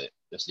back, but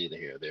that's neither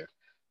here or there.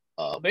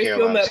 They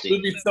filmed that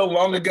movie so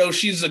long ago.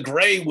 She's a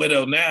Gray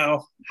Widow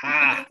now.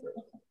 Ha!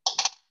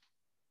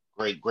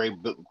 Gray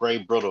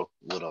Brittle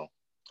Widow.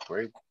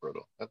 Gray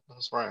Brittle.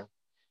 That's right.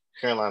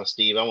 Carolina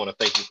Steve, I want to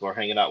thank you for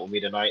hanging out with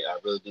me tonight. I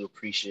really do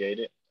appreciate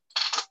it.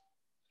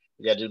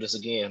 We got to do this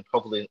again,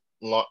 hopefully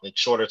in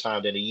shorter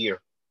time than a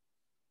year.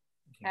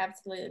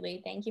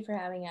 Absolutely. Thank you for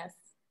having us.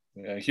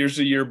 Yeah, here's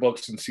the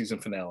yearbooks and season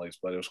finales,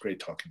 but it was great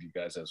talking to you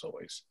guys as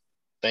always.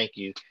 Thank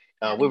you.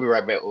 We'll be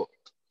right back.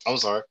 I'm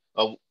sorry.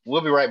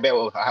 We'll be right back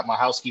with my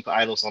housekeeper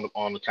items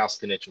on the Council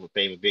Connection with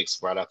Fabian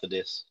Bix right after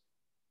this.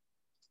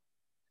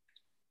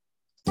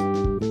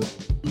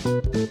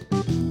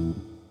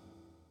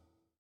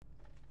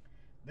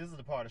 This is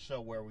the part of the show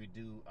where we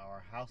do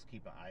our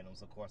housekeeping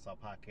items. Of course, our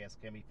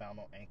podcast can be found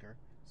on Anchor,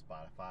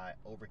 Spotify,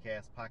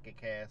 Overcast, Pocket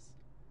Cast,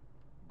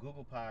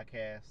 Google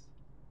Podcasts,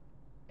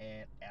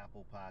 and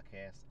Apple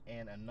Podcasts,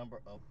 and a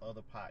number of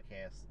other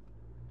podcasts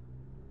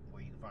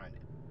where you can find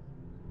it.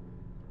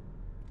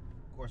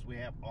 Of course, we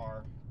have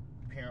our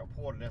parent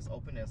portal that's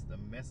open. That's the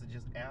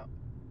messages app.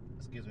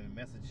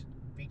 Message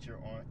feature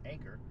on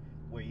Anchor,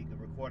 where you can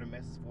record a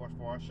message for us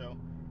for our show,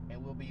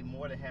 and we'll be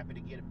more than happy to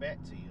get it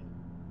back to you.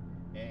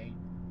 And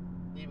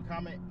leave a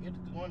comment. It's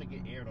going to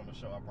get aired on the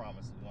show. I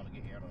promise it's going to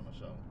get aired on the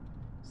show.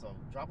 So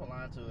drop a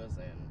line to us,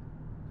 and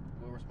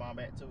we'll respond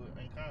back to it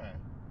in kind.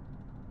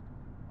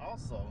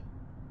 Also,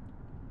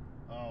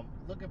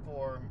 looking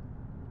for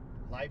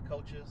life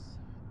coaches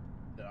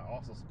that are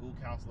also school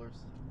counselors.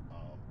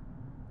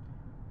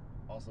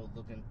 Also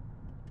looking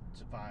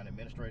to find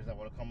administrators that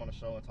want to come on the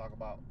show and talk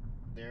about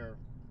their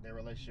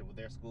relationship with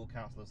their school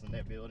counselors in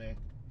their building,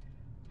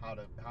 how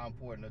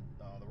important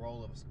the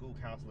role of a school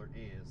counselor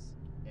is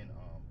in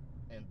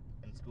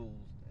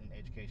schools and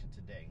education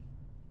today.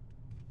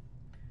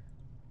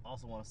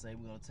 Also want to say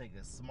we're going to take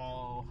a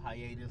small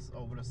hiatus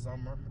over the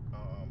summer.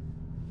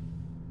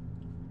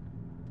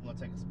 We're going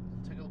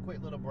to take a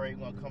quick little break.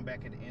 We're going to come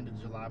back at the end of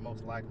July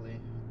most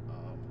likely.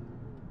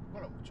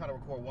 We're going to try to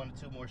record 1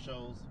 to 2 more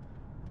shows,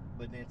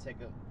 but then take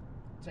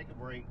a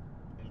break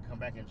and come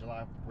back in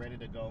July ready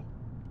to go.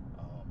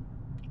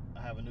 I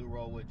I have a new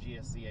role with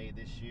GSCA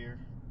this year,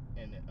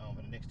 and in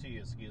the next 2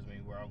 years,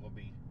 where I'm going to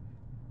be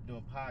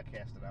doing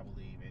podcasting, I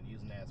believe, and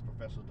using that as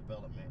professional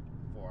development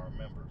for our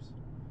members.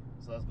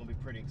 So that's going to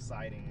be pretty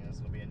exciting, and it's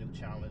going to be a new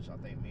challenge. I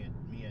think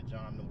me and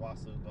John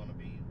Nwasu are going to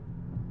be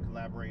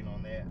collaborating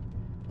on that.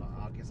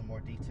 I'll get some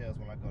more details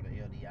when I go to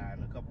LDI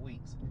in a couple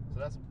weeks. So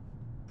that's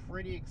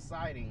pretty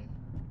exciting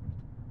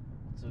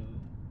to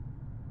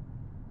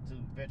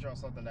venture on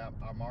something that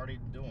I'm already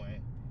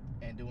doing,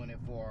 and doing it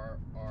for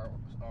our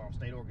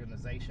state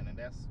organization, and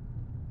that's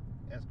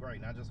great.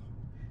 And I just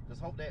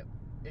hope that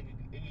it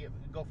can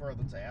go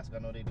further to ASCA. I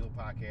know they do a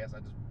podcast. I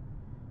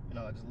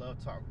just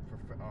love to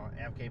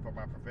advocate for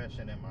my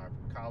profession and my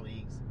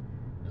colleagues,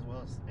 as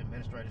well as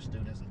administrators,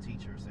 students, and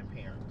teachers, and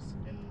parents,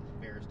 and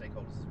various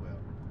stakeholders as well.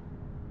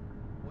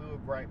 We will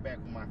be right back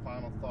with my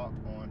final thought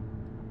on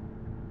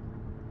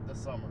the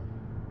summer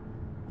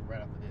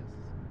right after this.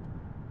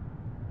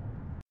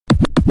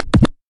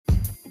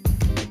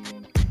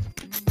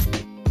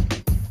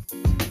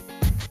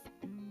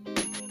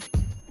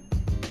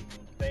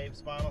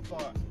 Babe's final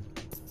thought.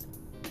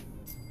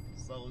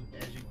 So,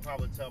 as you can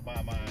probably tell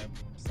by my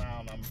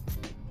sound, I'm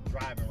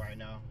driving right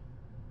now,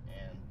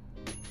 and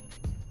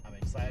I'm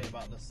excited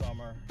about the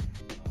summer.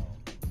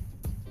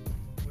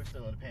 We're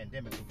still in the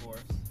pandemic, of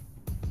course.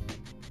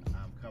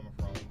 I'm coming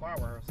from choir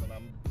rehearsal, and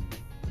I'm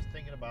just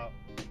thinking about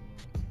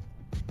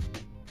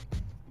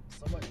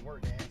so much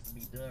work that has to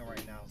be done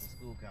right now as a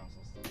school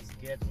council. So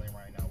scheduling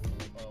right now.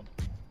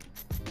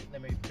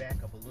 Let me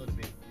back up a little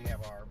bit. We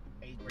have our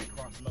 8th grade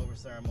crossing over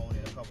ceremony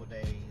in a couple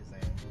days,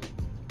 and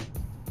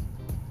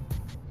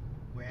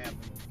we're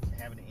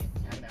having it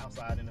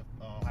outside in the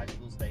high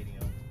school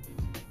stadium.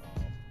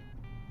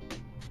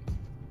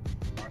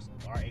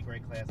 Our 8th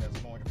grade class has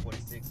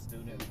 446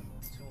 students, and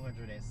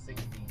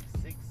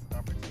 266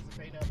 are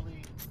participating, I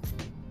believe,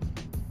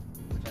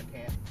 which I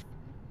can't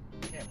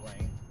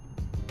blame.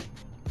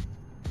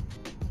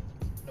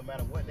 No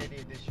matter what they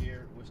did this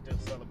year, we're still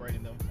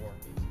celebrating them for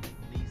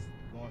at least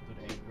going through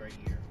the 8th grade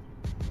year.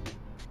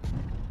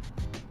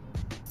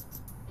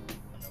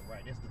 I know,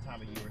 right? This is the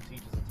time of year where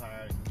teachers are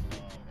tired.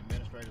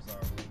 Administrators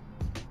are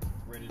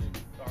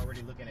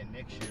already looking at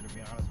next year, to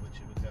be honest with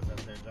you, because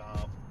that's their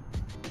job.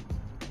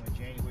 When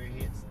January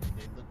hits,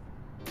 they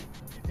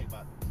think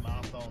about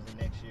milestones in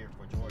next year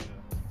for Georgia.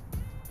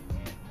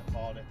 And in the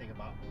fall, they think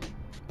about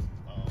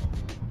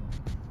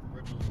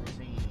rituals,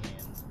 routine,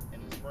 and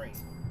in the spring.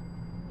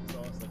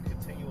 So it's a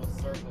continuous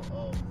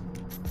circle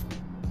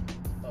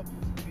of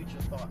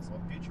future thoughts or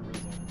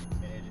futurism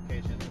in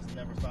education. Just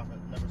never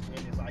stopping, never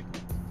ending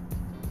cycle.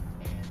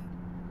 And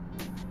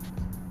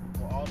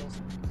for all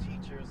those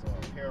teachers or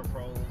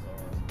parapros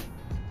or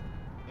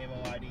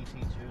MOID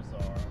teachers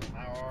or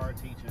IR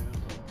teachers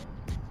or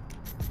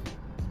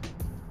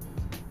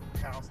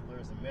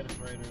counselors,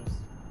 administrators,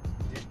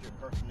 district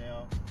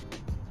personnel,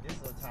 this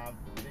is a time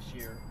this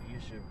year you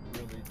should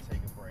really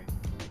take a break.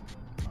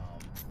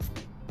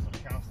 For the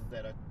counselors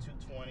that are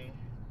 220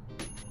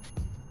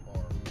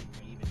 or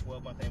even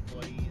 12-month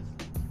employees,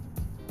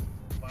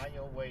 find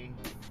your way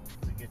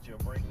to get your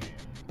break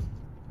in.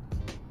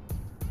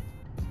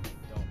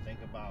 Don't think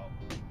about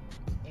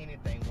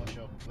anything once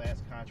your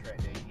last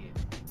contract day hit.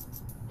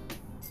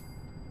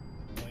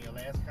 When your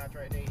last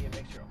contract day hit,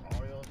 make sure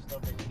all your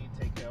stuff that you need to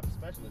take care of,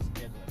 especially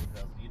scheduling,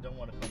 because you don't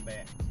want to come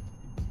back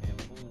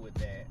and fool with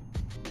that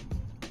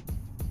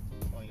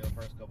on your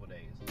first couple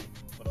days.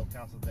 For those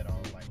counselors that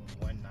are like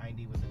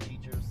 190 with the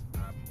teachers,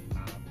 I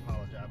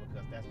apologize,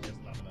 because that's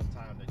just not enough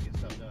time to get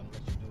stuff done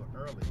unless you do it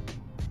early.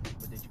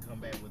 But then you come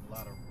back with a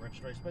lot of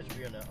registration, especially if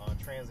you're in a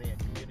transient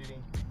community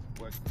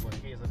where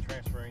kids are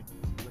transferring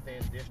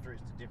within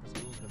districts to different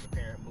schools because the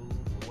parent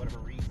moved for whatever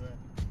reason,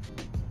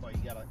 or you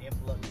got an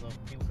influx of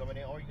people coming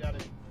in, or you got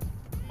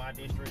my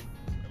district,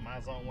 in my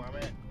zone where I'm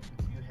at,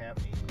 you have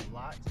a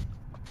lot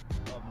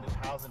of new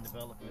housing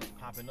developments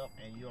popping up,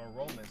 and your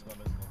enrollment is going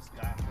to go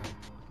sky high,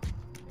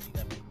 and you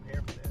got to be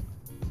prepared for that.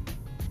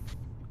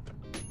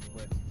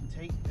 But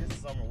take this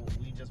summer, what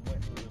we just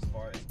went through as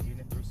far as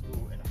getting through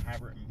school in a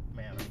hybrid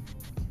manner,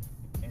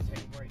 and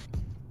take a break.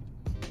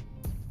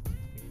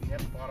 If you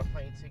haven't bought a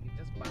plane ticket,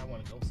 just buy one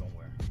and go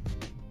somewhere.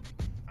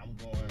 I'm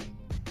going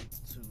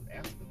to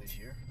ASCA this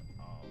year.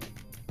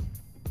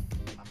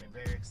 I'm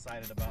very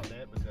excited about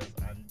that because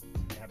I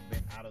have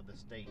been out of the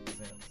state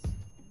since.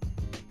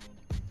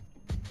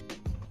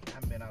 I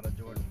haven't been out of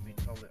Georgia, to be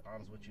totally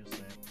honest with you,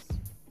 since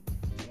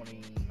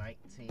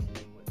 2019 when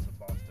we went to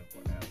Boston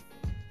for ASCA.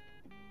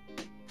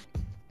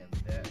 And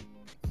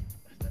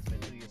that's been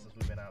 2 years since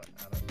we've been out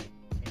of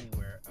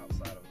anywhere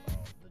outside of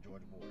the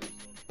Georgia borders.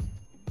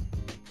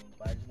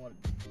 But I just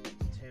wanted to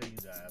tell you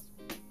guys,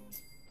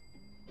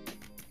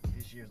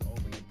 this year's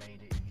over. You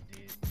made it. You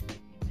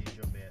did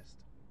your best.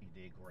 You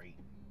did great.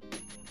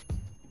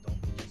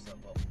 Don't beat yourself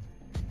up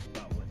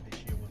about what this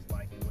year was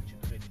like and what you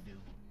couldn't do.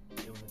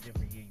 It was a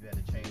different year. You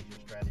had to change your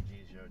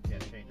strategies. You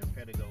had to change your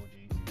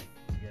pedagogy.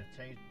 You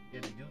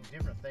had to do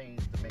different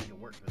things to make it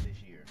work for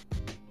this year.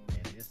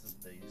 And this is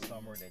the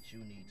summer that you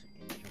need to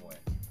enjoy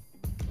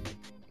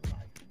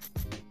life.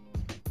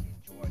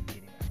 Enjoy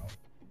getting out.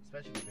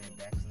 especially with being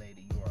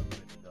vaccinated, you are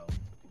good to go.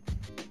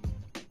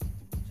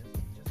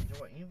 Just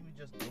enjoy it. Even if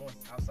you're just going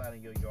outside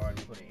in your yard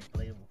and put an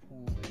inflatable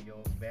pool in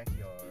your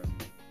backyard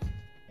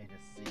and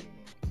just sit in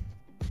it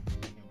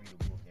and read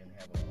a book and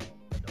have a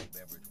adult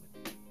beverage with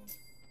you.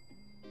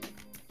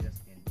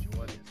 Just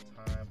enjoy this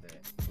time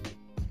that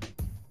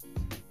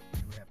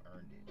you have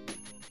earned it.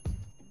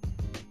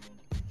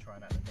 Try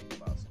not to think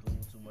about school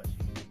too much.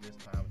 Use this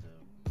time to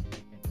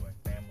enjoy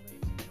family,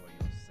 enjoy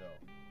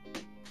yourself.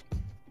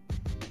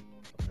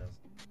 Because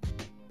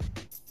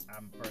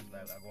I'm a person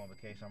that I go on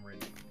vacation, I'm ready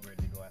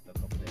to go after a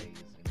couple of days.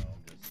 You know,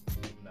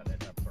 I'm not that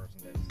type of person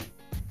that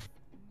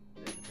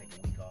can take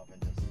a week off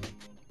and just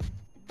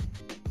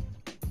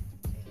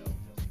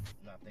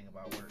not think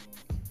about work.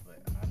 But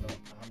I know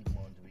I'm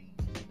going to be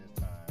using this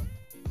time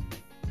to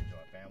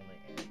enjoy family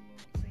and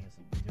seeing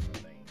some different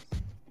things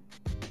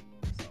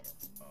this summer.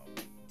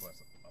 Of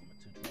course, I'm a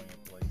 220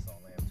 employee, so I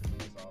only have 2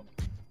 weeks off.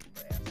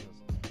 But ask us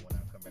when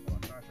I come back on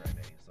my contract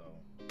days, so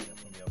that's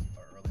gonna be an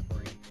early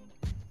break.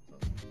 So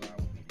the week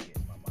 5 will be to get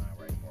my mind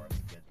right for our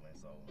scheduling,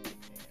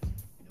 and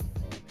new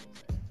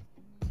enrollments and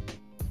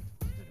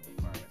student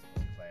requirements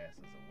for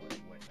classes or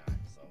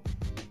whatnot. So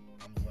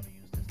I'm gonna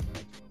use this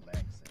time to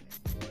relax and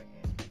enjoy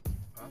and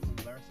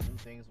possibly learn some new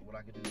things of what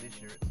I could do this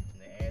year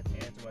and add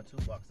to my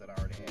toolbox that I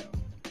already have.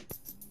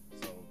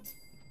 So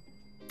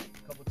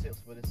a couple tips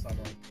for this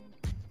summer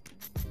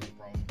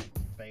from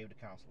Fave the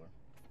Counselor.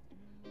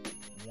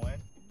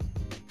 1,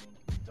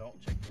 don't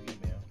check your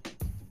email.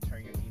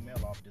 Turn your email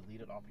off,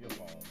 delete it off your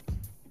phone,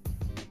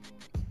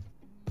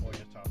 or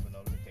just turn off the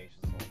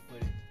notifications, or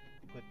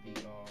put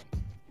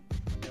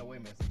the away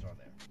message on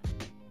there.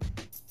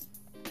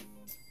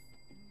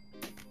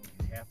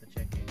 If you have to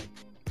check it,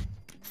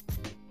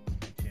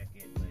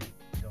 but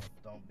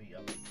don't be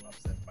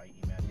obsessed by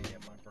email. I did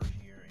that my first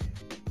year, and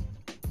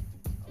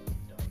I was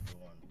done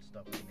doing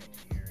stuff the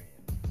next year and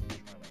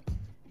trying to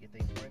get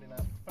things right, and I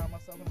found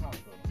myself in the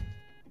hospital,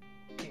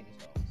 kidney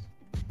stones.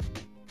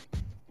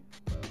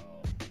 But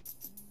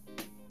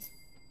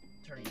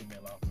turn your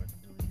email off or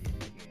delete it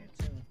if you can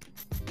too.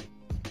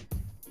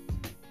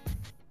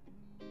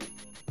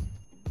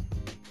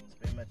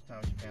 Spend much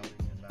time with your family.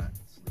 Do not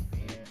sleep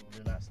in.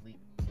 Do not sleep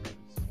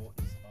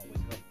early.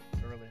 Wake up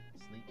early.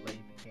 Sleep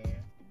late if you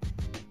can.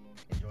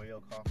 Enjoy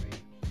your coffee.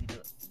 Heat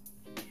up.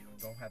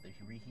 Don't have to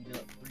reheat it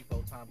up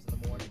 3-4 times in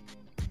the morning.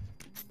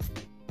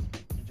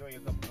 Enjoy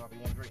your cup of coffee.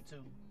 You want to drink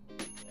too?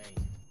 Hey,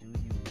 do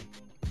you?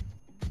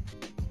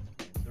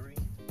 And 3,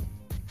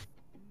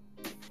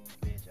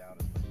 veg out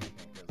as much as you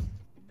can, because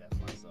that's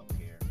my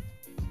self-care.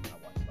 I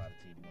watch a lot of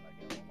TV when I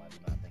get home. I do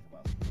not think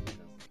about school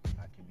because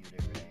I commute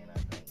every day and I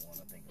don't want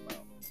to think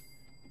about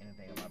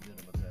anything in my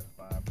building, because if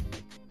I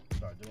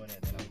start doing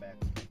it, then I'm back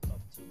up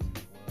to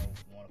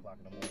 1 o'clock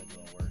in the morning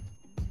doing work.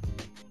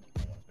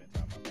 I want to spend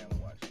time with my family,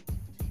 watch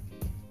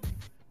TV.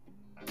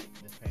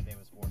 This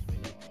pandemic forced me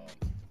to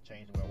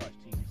change the way I watch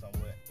TV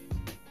somewhat.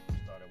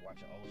 Started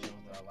watching old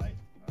shows that I like.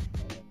 I'm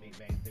on Big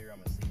Bang Theory. I'm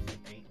in season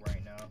 8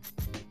 right now.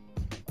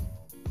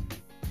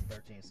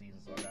 13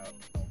 seasons, so I got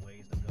a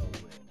ways to go,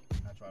 but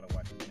I try to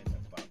watch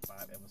about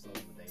 5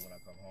 episodes a day when I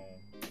come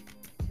home.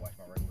 Watch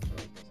my regular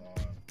shows that's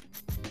on.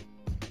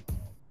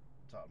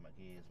 Talk to my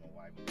kids, my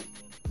wife,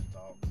 just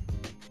talk.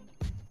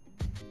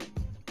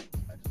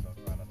 I just don't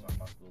try not to talk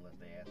about school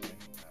unless they ask me.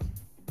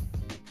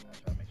 I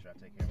try to make sure I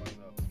take care of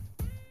myself.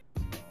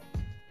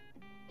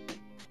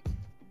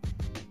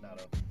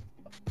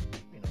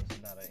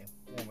 It's not an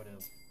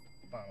informative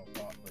final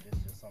thought, but it's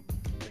just something,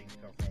 things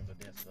come from the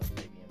desk of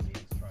Baby and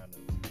Biggs trying to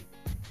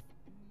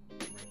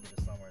get ready for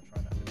the summer and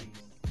trying not to be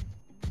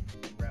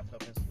wrapped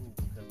up in school,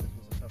 because this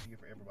was a tough year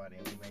for everybody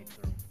and we made it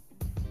through.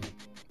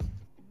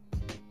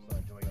 So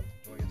enjoy your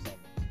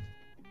summer.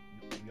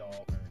 We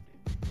all earned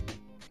it.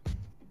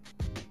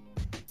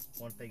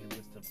 One thing to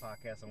listen to the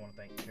podcast, I want to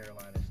thank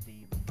Caroline and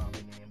Steve for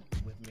popping in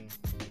with me,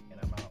 and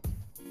I'm out.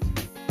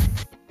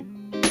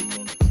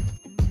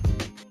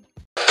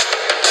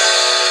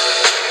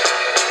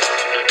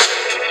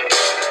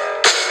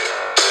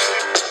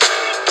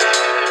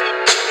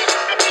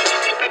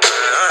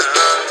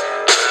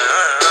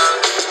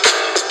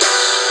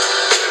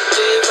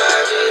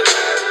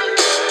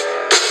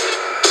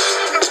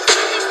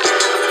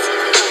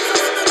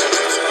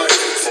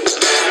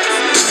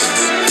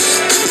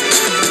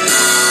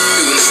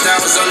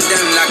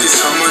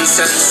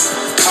 Sense.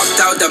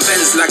 Hopped out the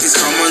Benz like it's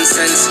common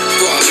sense.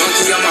 Got a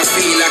monkey on my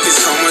feet like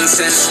it's common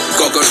sense.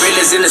 Got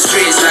gorillas in the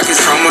streets like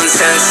it's common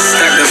sense.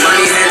 Stack the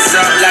money heads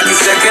up like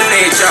it's second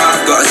nature.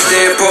 Gotta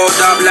stay pulled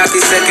up like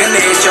it's second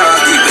nature.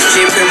 Keep a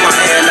chip in my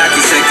hair like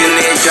it's second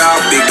nature.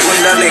 Big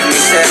window make me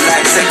step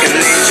like second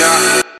nature.